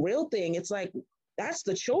 That's the real thing. It's like, that's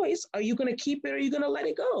the choice. Are you going to keep it, or are you going to let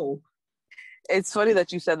it go? It's funny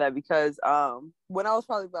that you said that, because when I was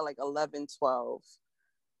probably about like 11, 12,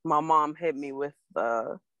 my mom hit me with,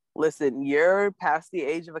 listen, you're past the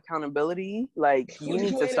age of accountability. Like, you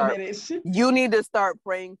need to start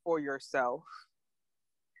praying for yourself.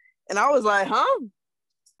 And I was like, huh?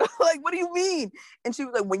 Like, what do you mean? And she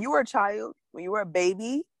was like, when you were a child, when you were a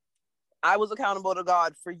baby, I was accountable to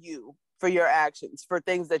God for you, for your actions, for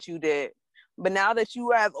things that you did. But now that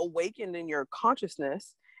you have awakened in your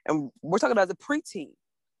consciousness, and we're talking about as a preteen,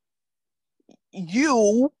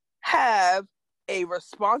 you have a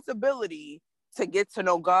responsibility to get to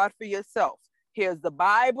know God for yourself. Here's the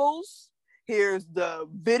Bibles, here's the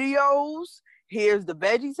videos, here's the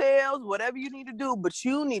Veggie Tales, whatever you need to do, but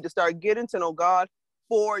you need to start getting to know God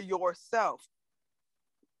for yourself.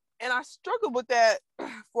 And I struggled with that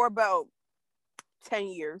for about 10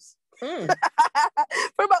 years. For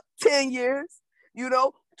about 10 years, you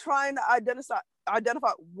know, trying to identify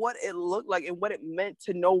what it looked like and what it meant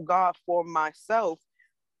to know God for myself,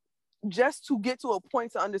 just to get to a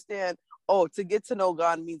point to understand, oh, to get to know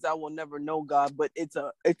God means I will never know God, but it's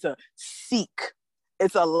a seek.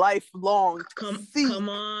 It's a lifelong seek. Come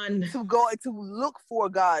on. To go and to look for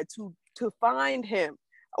God, to find him.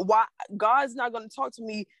 Why God's not going to talk to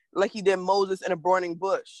me like he did Moses in a burning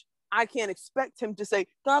bush. I can't expect him to say,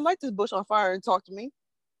 God, light this bush on fire and talk to me.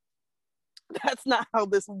 That's not how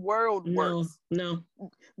this world works. No.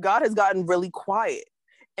 God has gotten really quiet.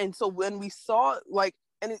 And so when we saw, like,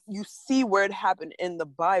 and you see where it happened in the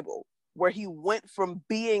Bible, where he went from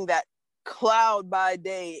being that cloud by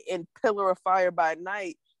day and pillar of fire by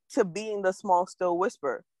night to being the small, still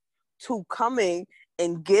whisper, to coming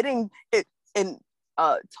and getting it and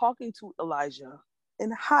talking to Elijah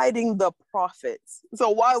and hiding the prophets. So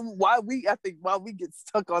why we get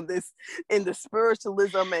stuck on this in the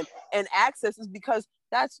spiritualism and access is because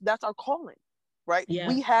that's our calling, right?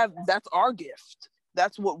 Yeah. That's our gift.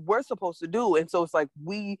 That's what we're supposed to do. And so it's like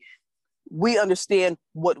we understand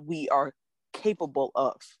what we are capable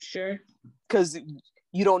of. Sure. Because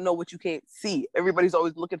you don't know what you can't see. Everybody's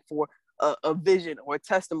always looking for a vision or a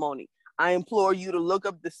testimony. I implore you to look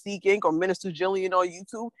up the Seek Inc. or Minister Jillian on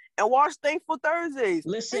YouTube and watch Thankful Thursdays.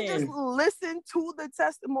 Listen. And just listen to the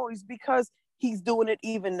testimonies, because he's doing it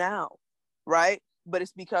even now, right? But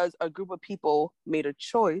it's because a group of people made a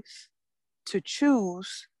choice to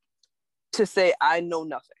choose to say, I know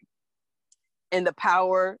nothing. And the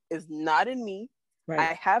power is not in me. Right.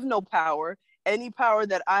 I have no power. Anything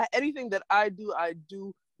that I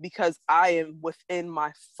do because I am within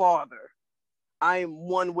my Father. I am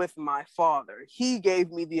one with my Father. He gave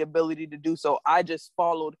me the ability to do so. I just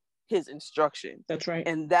followed his instruction. That's right.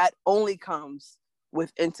 And that only comes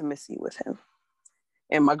with intimacy with him.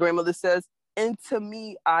 And my grandmother says, into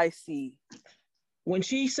me I see. When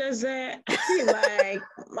she says that, I feel like,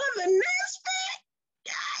 Mother Nesbitt.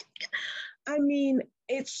 I mean,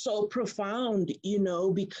 it's so profound, you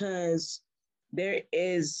know, because there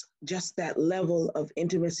is just that level of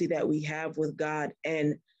intimacy that we have with God.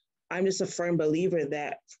 And I'm just a firm believer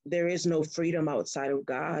that there is no freedom outside of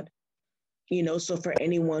God. You know, so for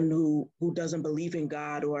anyone who doesn't believe in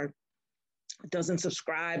God or doesn't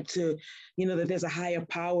subscribe to, you know, that there's a higher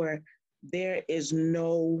power, there is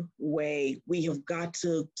no way. We have got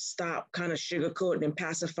to stop kind of sugarcoating and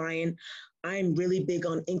pacifying. I'm really big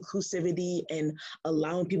on inclusivity and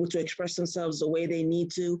allowing people to express themselves the way they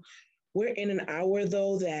need to. We're in an hour,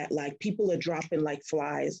 though, that like people are dropping like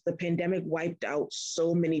flies. The pandemic wiped out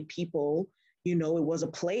so many people. You know, it was a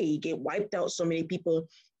plague. It wiped out so many people.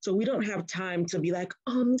 So we don't have time to be like,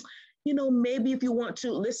 you know, maybe if you want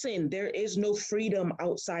to listen, there is no freedom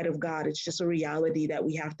outside of God. It's just a reality that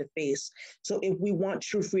we have to face. So if we want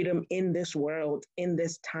true freedom in this world, in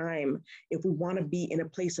this time, if we want to be in a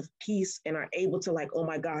place of peace and are able to like, oh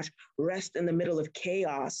my gosh, rest in the middle of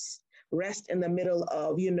chaos, rest in the middle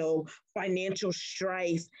of, you know, financial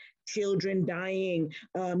strife, children dying,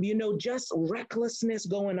 you know, just recklessness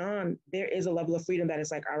going on, there is a level of freedom that is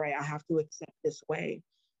like, all right, I have to accept this way.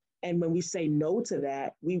 And when we say no to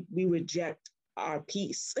that, we reject our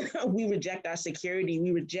peace. We reject our security.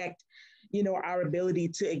 We reject, you know, our ability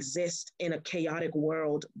to exist in a chaotic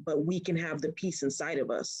world, but we can have the peace inside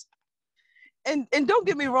of us. And don't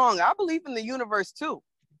get me wrong, I believe in the universe too.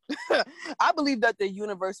 I believe that the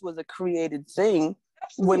universe was a created thing.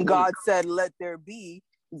 Absolutely. When God said, let there be,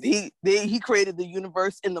 he created the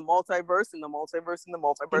universe in the multiverse, in the multiverse, in the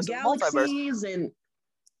multiverse, the galaxies and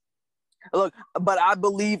look, but I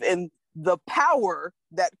believe in the power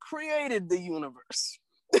that created the universe.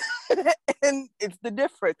 And it's the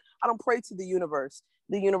difference. I don't pray to the universe.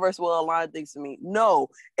 The universe will align things to me. No,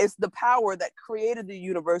 it's the power that created the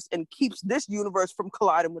universe and keeps this universe from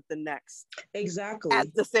colliding with the next. Exactly.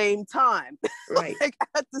 At the same time. Right. Like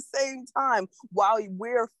at the same time, while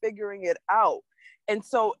we're figuring it out. And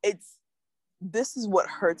so this is what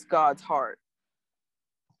hurts God's heart.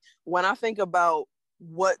 When I think about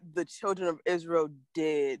what the children of Israel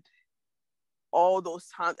did all those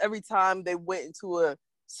times, every time they went into a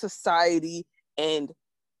society and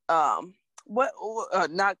not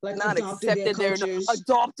accepted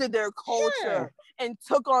adopted their culture, sure, and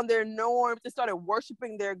took on their norms and started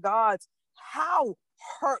worshiping their gods. How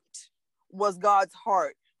hurt was God's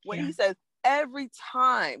heart when he says, every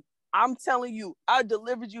time I'm telling you, I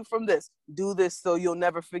delivered you from this, do this so you'll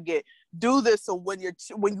never forget. Do this so when you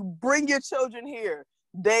bring your children here,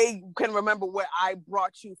 they can remember where I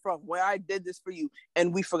brought you from, where I did this for you.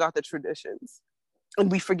 And we forgot the traditions.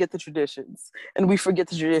 And we forget the traditions. And we forget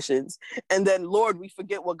the traditions. And then, Lord, we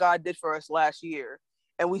forget what God did for us last year.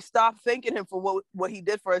 And we stop thanking him for what he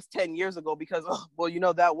did for us 10 years ago because,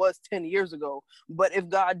 that was 10 years ago. But if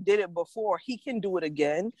God did it before, he can do it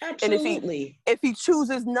again. Absolutely. And if he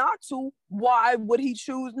chooses not to, why would he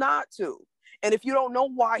choose not to? And if you don't know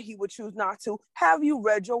why he would choose not to, have you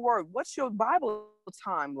read your word? What's your Bible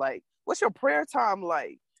time like? What's your prayer time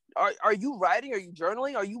like? Are you writing? Are you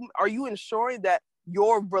journaling? Are you ensuring that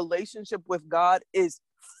your relationship with God is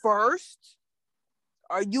first?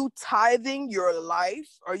 Are you tithing your life?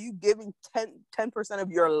 Are you giving 10%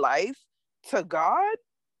 of your life to God?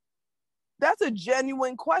 That's a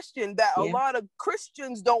genuine question that a lot of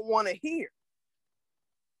Christians don't want to hear.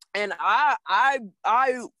 And I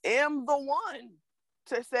am the one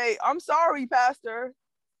to say, I'm sorry, Pastor,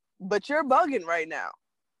 but you're bugging right now.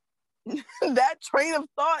 That train of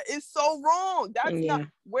thought is so wrong. That's not,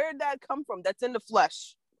 where'd that come from? That's in the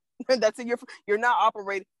flesh. That's in you're not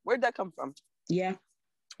operating. Where'd that come from? Yeah.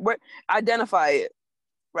 Where, identify it,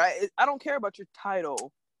 right? I don't care about your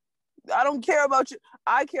title. I don't care about you.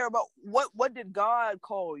 I care about what did God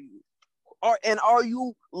call you? And are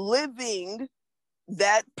you living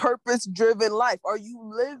that purpose-driven life? Are you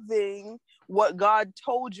living what God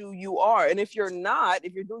told you are? And if you're not,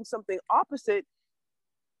 if you're doing something opposite,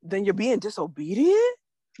 then you're being disobedient.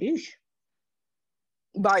 Eesh.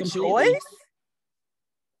 By choice.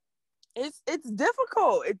 It's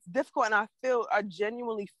difficult. It's difficult, and I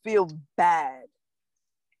genuinely feel bad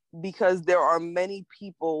because there are many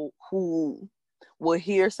people who will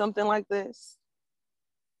hear something like this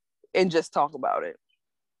and just talk about it.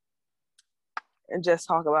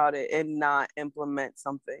 And not implement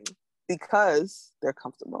something because they're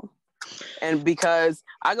comfortable. And because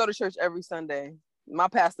I go to church every Sunday, my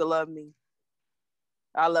pastor loves me.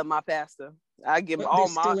 I love my pastor. I give all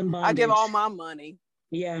my money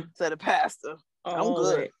to the pastor. I'm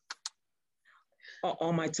good.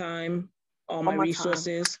 All my time, all my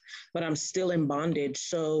resources, but I'm still in bondage.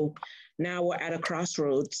 So now we're at a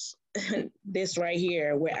crossroads. This right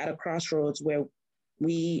here, we're at a crossroads where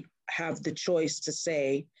we have the choice to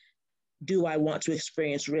say, do I want to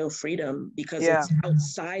experience real freedom? Because it's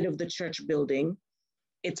outside of the church building.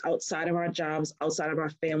 It's outside of our jobs, outside of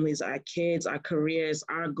our families, our kids, our careers,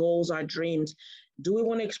 our goals, our dreams. Do we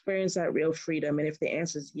want to experience that real freedom? And if the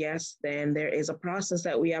answer is yes, then there is a process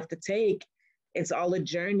that we have to take. It's all a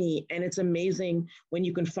journey. And it's amazing when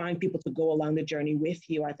you can find people to go along the journey with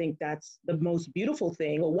you. I think that's the most beautiful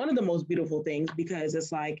thing, or one of the most beautiful things, because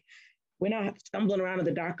it's like, we're not stumbling around in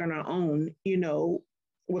the dark on our own.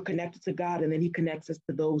 We're connected to God, and then he connects us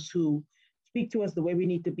to those who speak to us the way we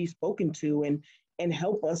need to be spoken to and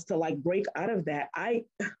help us to like break out of that. I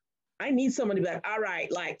need someone to be like, all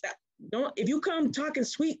right, like that. If you come talking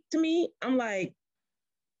sweet to me, I'm like,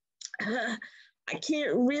 I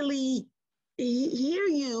can't really hear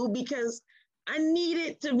you because I need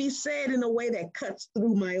it to be said in a way that cuts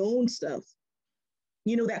through my own stuff.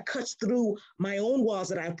 That cuts through my own walls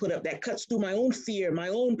that I put up, that cuts through my own fear, my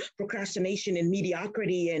own procrastination and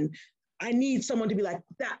mediocrity. And I need someone to be like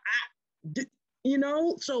that.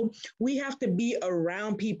 So we have to be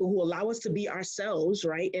around people who allow us to be ourselves,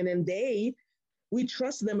 right? And then we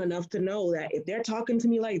trust them enough to know that if they're talking to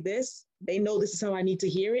me like this, they know this is how I need to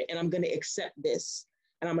hear it, and I'm going to accept this.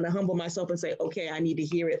 And I'm going to humble myself and say, okay, I need to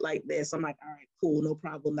hear it like this. I'm like, all right, cool, no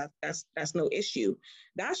problem. That's no issue.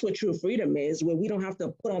 That's what true freedom is, where we don't have to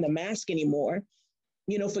put on a mask anymore.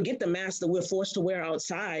 Forget the mask that we're forced to wear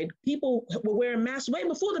outside. People were wearing masks way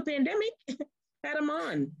before the pandemic, had them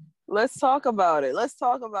on. Let's talk about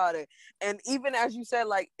it. And even as you said,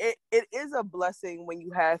 like it is a blessing when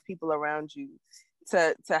you have people around you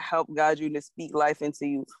to help guide you, to speak life into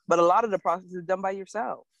you. But a lot of the process is done by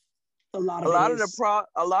yourself. A lot of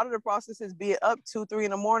the process is being up 2-3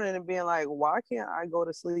 in the morning and being like, why can't I go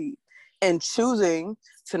to sleep? And choosing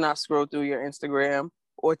to not scroll through your Instagram,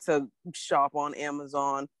 or to shop on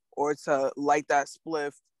Amazon, or to light that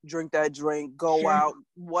spliff, drink that drink, go out,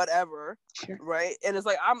 whatever, right? And it's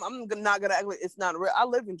like, I'm not gonna act like it's not real. I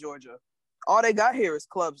live in Georgia. All they got here is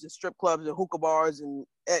clubs and strip clubs and hookah bars, and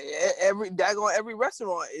every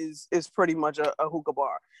restaurant is pretty much a hookah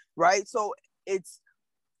bar, right? So it's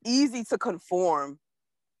easy to conform,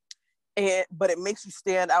 but it makes you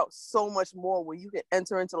stand out so much more when you can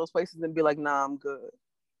enter into those places and be like, nah, I'm good.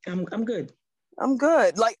 I'm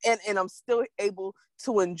good. Like, and I'm still able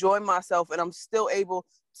to enjoy myself, and I'm still able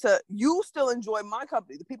you still enjoy my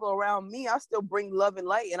company. The people around me, I still bring love and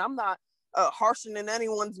light, and I'm not harshening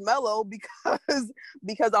anyone's mellow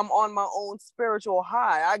because I'm on my own spiritual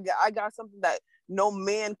high. I got something that no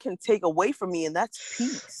man can take away from me, and that's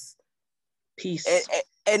peace. Peace.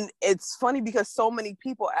 And it's funny because so many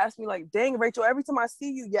people ask me like, dang, Rachel, every time I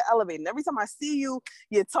see you, you're elevating. Every time I see you,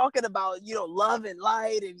 you're talking about, love and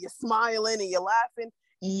light, and you're smiling and you're laughing.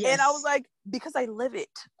 Yes. And I was like, because I live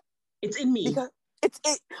it. It's in me. Because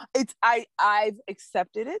I've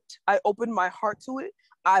accepted it. I opened my heart to it.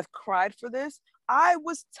 I've cried for this. I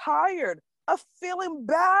was tired of feeling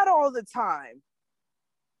bad all the time.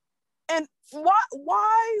 And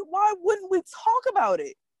why wouldn't we talk about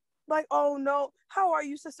it? Like, oh no, how are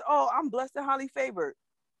you, sister? Oh, I'm blessed and highly favored.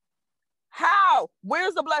 How?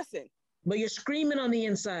 Where's the blessing? But you're screaming on the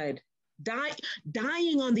inside,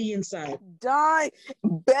 dying on the inside.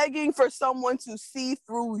 Begging for someone to see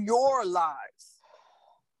through your lies.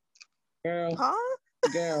 Girl. Huh?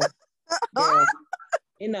 Girl.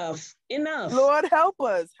 Enough. Lord, help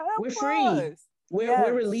us. We're free.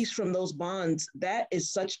 We're released from those bonds. That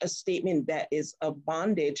is such a statement that is a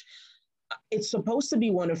bondage. It's supposed to be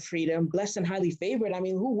one of freedom, blessed and highly favored. I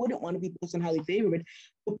mean, who wouldn't want to be blessed and highly favored?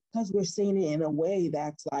 But because we're saying it in a way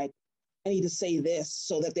that's like, I need to say this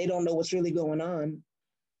so that they don't know what's really going on.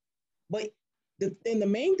 But the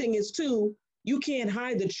main thing is too, you can't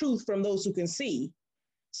hide the truth from those who can see.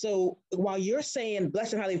 So while you're saying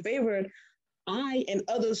blessed and highly favored, I and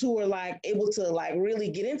others who are like able to like really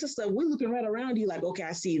get into stuff, we're looking right around you like, okay,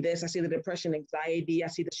 I see this. I see the depression, anxiety. I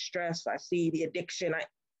see the stress. I see the addiction.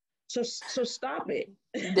 So stop it.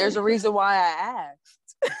 There's a reason why I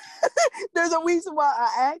asked. There's a reason why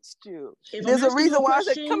I asked you. There's a reason why I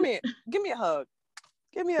said, come here, give me a hug.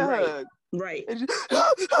 Give me a hug. Right.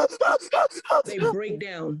 They break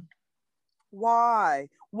down. Why?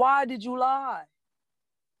 Why did you lie?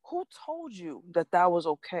 Who told you that was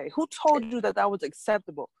okay? Who told you that was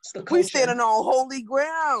acceptable? We standing on holy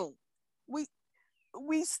ground.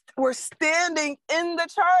 We're standing in the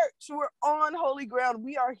church. We're on holy ground.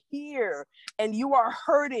 We are here, and you are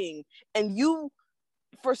hurting, and you,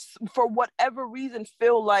 for whatever reason,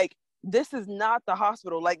 feel like this is not the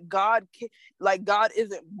hospital. Like God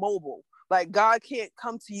isn't mobile. Like God can't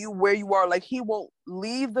come to you where you are. Like He won't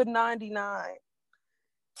leave the 99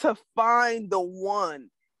 to find the one,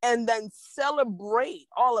 and then celebrate.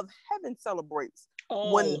 All of heaven celebrates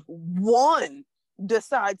when one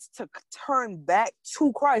decides to turn back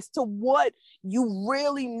to Christ, to what you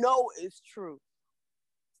really know is true.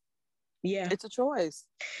 Yeah. It's a choice.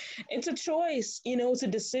 It's a choice. It's a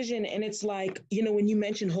decision. And it's like, when you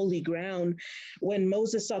mentioned holy ground, when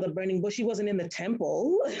Moses saw the burning bush, he wasn't in the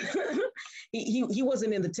temple. he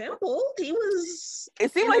wasn't in the temple.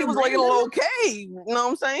 It seemed like he was like in a little cave. You know what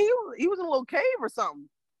I'm saying? He was in a little cave or something.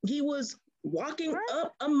 He was walking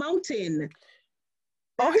up a mountain.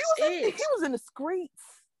 He was in the streets.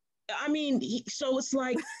 I mean, so it's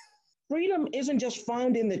like freedom isn't just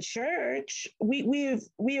found in the church. We have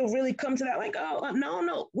really come to that like,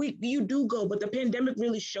 no, you do go, but the pandemic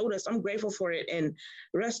really showed us. I'm grateful for it, and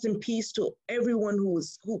rest in peace to everyone who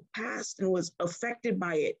passed and was affected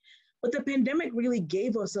by it. But the pandemic really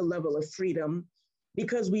gave us a level of freedom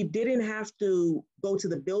because we didn't have to go to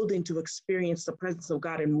the building to experience the presence of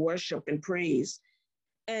God and worship and praise.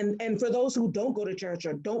 And for those who don't go to church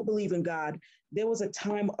or don't believe in God, there was a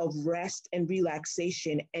time of rest and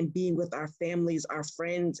relaxation and being with our families, our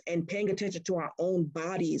friends, and paying attention to our own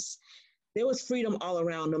bodies. There was freedom all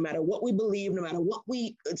around, no matter what we believe, no matter what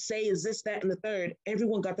we say is this, that, and the third.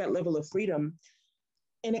 Everyone got that level of freedom.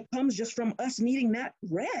 And it comes just from us needing that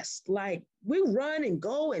rest. Like we run and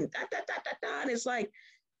go and and it's like,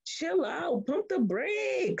 chill out, pump the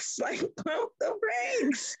brakes,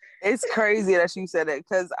 It's crazy that you said it,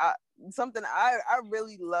 because I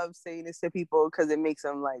really love saying this to people because it makes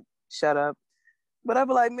them like shut up. But I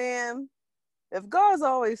be like, man, if God's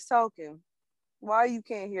always talking, why you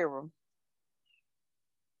can't hear him?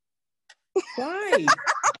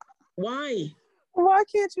 Why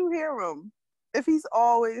can't you hear him if he's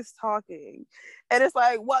always talking? And it's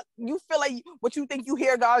like, what you feel like, what you think you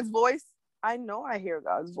hear God's voice? I know I hear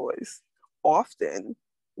God's voice often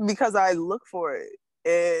because I look for it.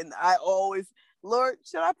 And I always, Lord,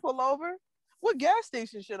 should I pull over? What gas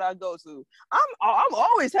station should I go to? I'm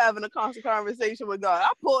always having a constant conversation with God. I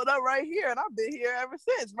pulled up right here and I've been here ever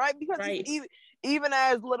since, right? Because even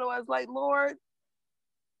as little as like, Lord,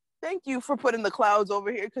 thank you for putting the clouds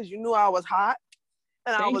over here because you knew I was hot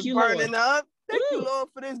and I was burning up. Thank you, Lord,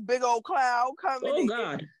 for this big old cloud coming. Oh,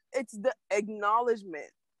 God. It's the acknowledgement.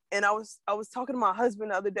 And I was talking to my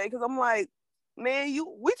husband the other day because I'm like, Man,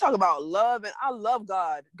 we talk about love, and I love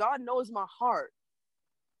God. God knows my heart.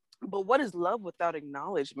 But what is love without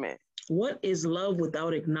acknowledgement? What is love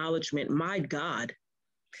without acknowledgement? My God.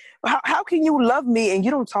 How can you love me and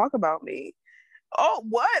you don't talk about me? Oh,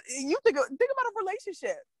 what? You think about a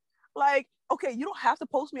relationship. Like, okay, you don't have to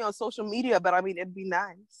post me on social media, but I mean, it'd be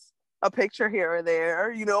nice. A picture here or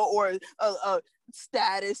there, you know, or a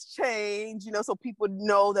status change, you know, so people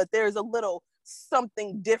know that there's a little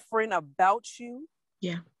something different about you.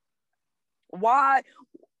 Yeah. Why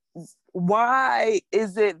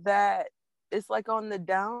is it that it's like on the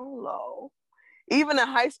down low? Even in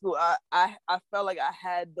high school, I felt like I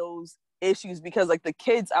had those issues because like the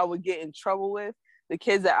kids I would get in trouble with, the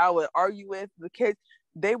kids that I would argue with,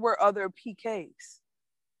 they were other PKs.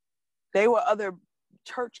 They were other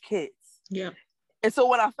church kids. Yeah. And so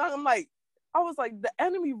when I found them, I was like, the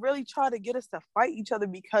enemy really tried to get us to fight each other,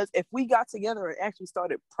 because if we got together and actually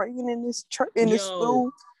started praying in this church, in this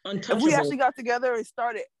school, if we actually got together and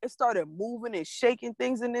started moving and shaking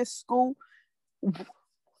things in this school,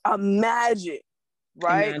 imagine,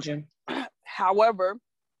 right? Imagine. However,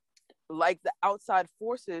 like the outside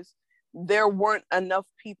forces, there weren't enough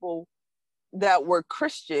people that were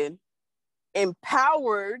Christian,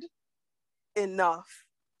 empowered enough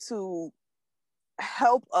to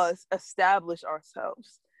help us establish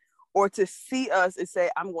ourselves, or to see us and say,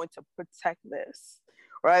 I'm going to protect this,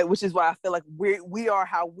 right? Which is why I feel like we are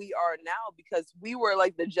how we are now, because we were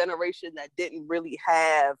like the generation that didn't really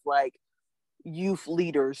have like youth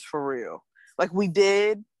leaders for real. Like we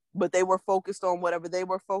did, but they were focused on whatever they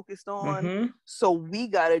were focused on. Mm-hmm. So we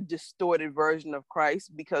got a distorted version of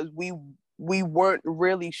Christ because we weren't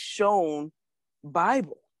really shown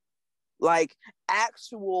Bible, like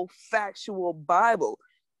actual factual Bible.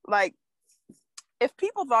 Like if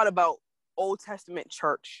people thought about Old Testament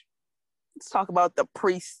church, let's talk about the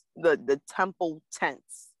priests, the temple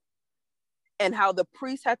tents, and how the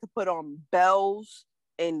priests had to put on bells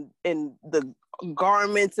and the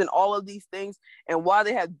garments and all of these things. And why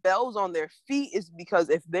they had bells on their feet is because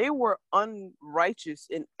if they were unrighteous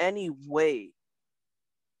in any way,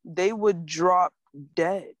 they would drop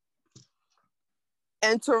dead,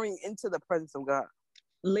 entering into the presence of God.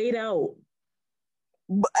 Laid out.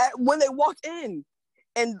 But when they walked in,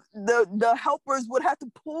 and the helpers would have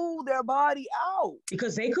to pull their body out.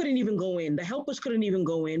 Because they couldn't even go in. The helpers couldn't even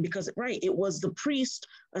go in because, right, it was the priest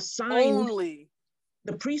assigned. Only.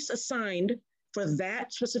 The priest assigned for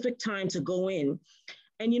that specific time to go in.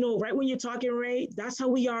 And, you know, right when you're talking, Ray, that's how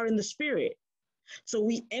we are in the spirit. So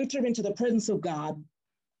we enter into the presence of God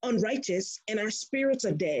unrighteous, and our spirits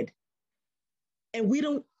are dead. And we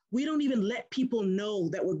don't even let people know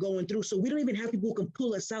that we're going through. So we don't even have people who can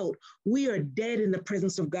pull us out. We are dead in the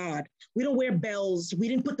presence of God. We don't wear bells. We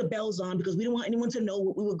didn't put the bells on because we don't want anyone to know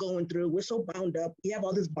what we were going through. We're so bound up. We have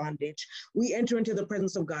all this bondage. We enter into the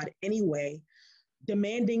presence of God anyway,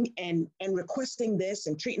 demanding and requesting this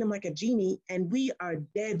and treating him like a genie. And we are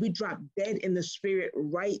dead. We drop dead in the spirit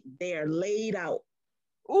right there, laid out.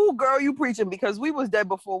 Ooh, girl, you preaching, because we was dead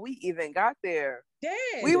before we even got there.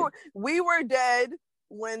 Dead. We were dead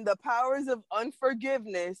when the powers of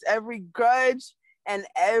unforgiveness, every grudge and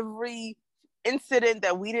every incident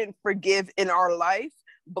that we didn't forgive in our life,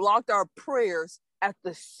 blocked our prayers at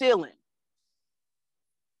the ceiling.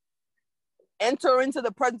 Enter into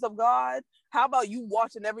the presence of God. How about you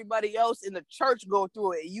watching everybody else in the church go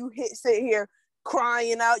through it? You sit here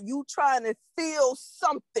crying out, you trying to feel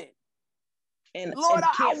something. And Lord,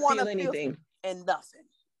 I want to feel anything. And nothing.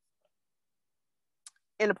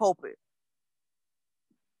 In the pulpit.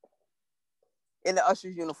 In the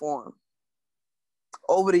usher's uniform.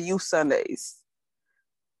 Over the youth Sundays.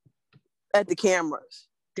 At the cameras.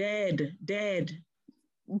 Dead.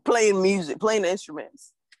 Playing music, playing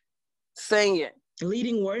instruments. Singing.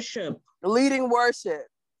 Leading worship.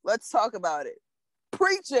 Let's talk about it.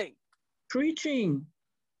 Preaching. Teaching.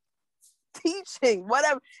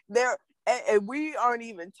 Whatever. And we aren't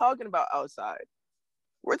even talking about outside.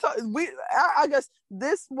 We're talking. I guess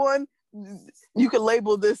this one, you can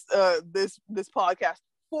label this this podcast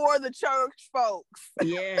for the church folks.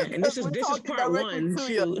 Yeah, and this is part one.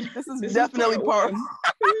 This is definitely part one.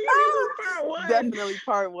 Definitely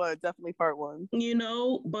part one. You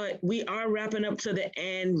know, but we are wrapping up to the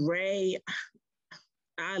end. Ray,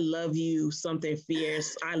 I love you, something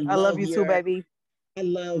fierce. I love you too, baby. I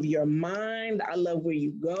love your mind. I love where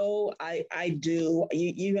you go. I do.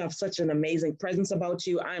 You have such an amazing presence about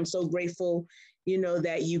you. I am so grateful, you know,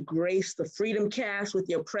 that you graced the Freedom Cast with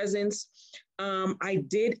your presence. I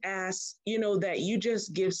did ask, you know, that you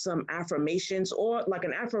just give some affirmations, or like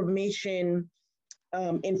an affirmation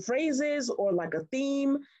in phrases, or like a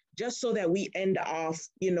theme just so that we end off,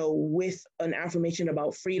 you know, with an affirmation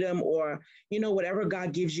about freedom, or, you know, whatever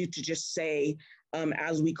God gives you to just say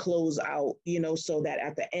as we close out, you know, so that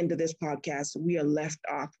at the end of this podcast, we are left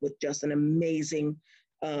off with just an amazing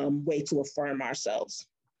way to affirm ourselves.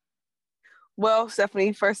 Well,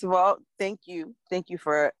 Stephanie, first of all, thank you. Thank you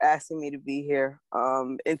for asking me to be here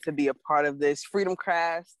and to be a part of this Freedom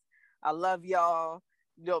Cast. I love y'all.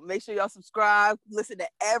 You know, make sure y'all subscribe, listen to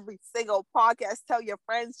every single podcast, tell your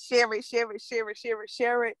friends, share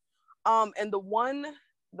it. And the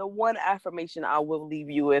one affirmation I will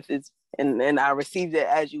leave you with is, and I received it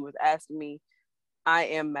as you was asking me, I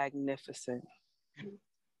am magnificent.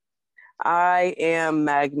 I am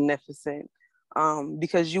magnificent.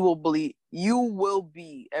 Because you will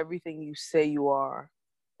be everything you say you are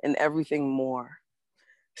and everything more.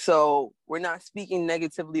 So we're not speaking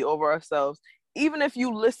negatively over ourselves. Even if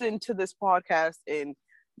you listen to this podcast and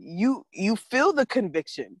you feel the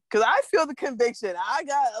conviction, because I feel the conviction. I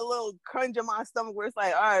got a little crunch in my stomach where it's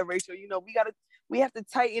like, all right, Rachel, you know, we have to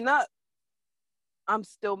tighten up. I'm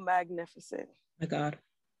still magnificent. My God.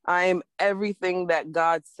 I am everything that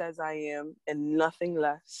God says I am and nothing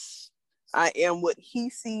less. I am what he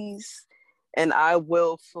sees, and I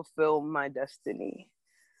will fulfill my destiny.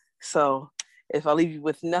 So if I leave you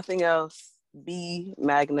with nothing else, be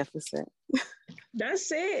magnificent. That's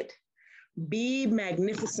it. Be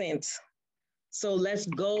magnificent. So let's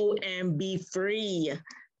go and be free.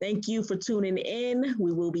 Thank you for tuning in.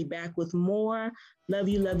 We will be back with more. Love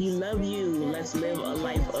you, love you, love you. Let's live a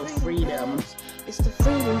life of freedom. It's the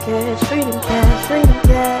Freedom Cast, Freedom Cast, Freedom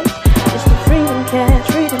Cast. It's the Freedom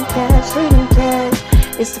Cast, Freedom Cast, Freedom Cast.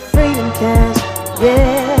 It's the Freedom Cast,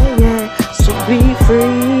 yeah. So be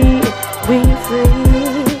free,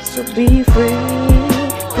 so be free,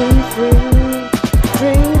 freedom.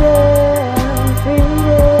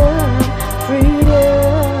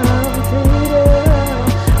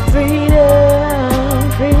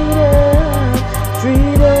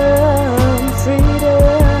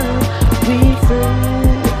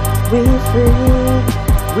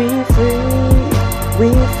 We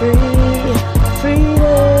free,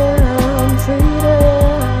 freedom.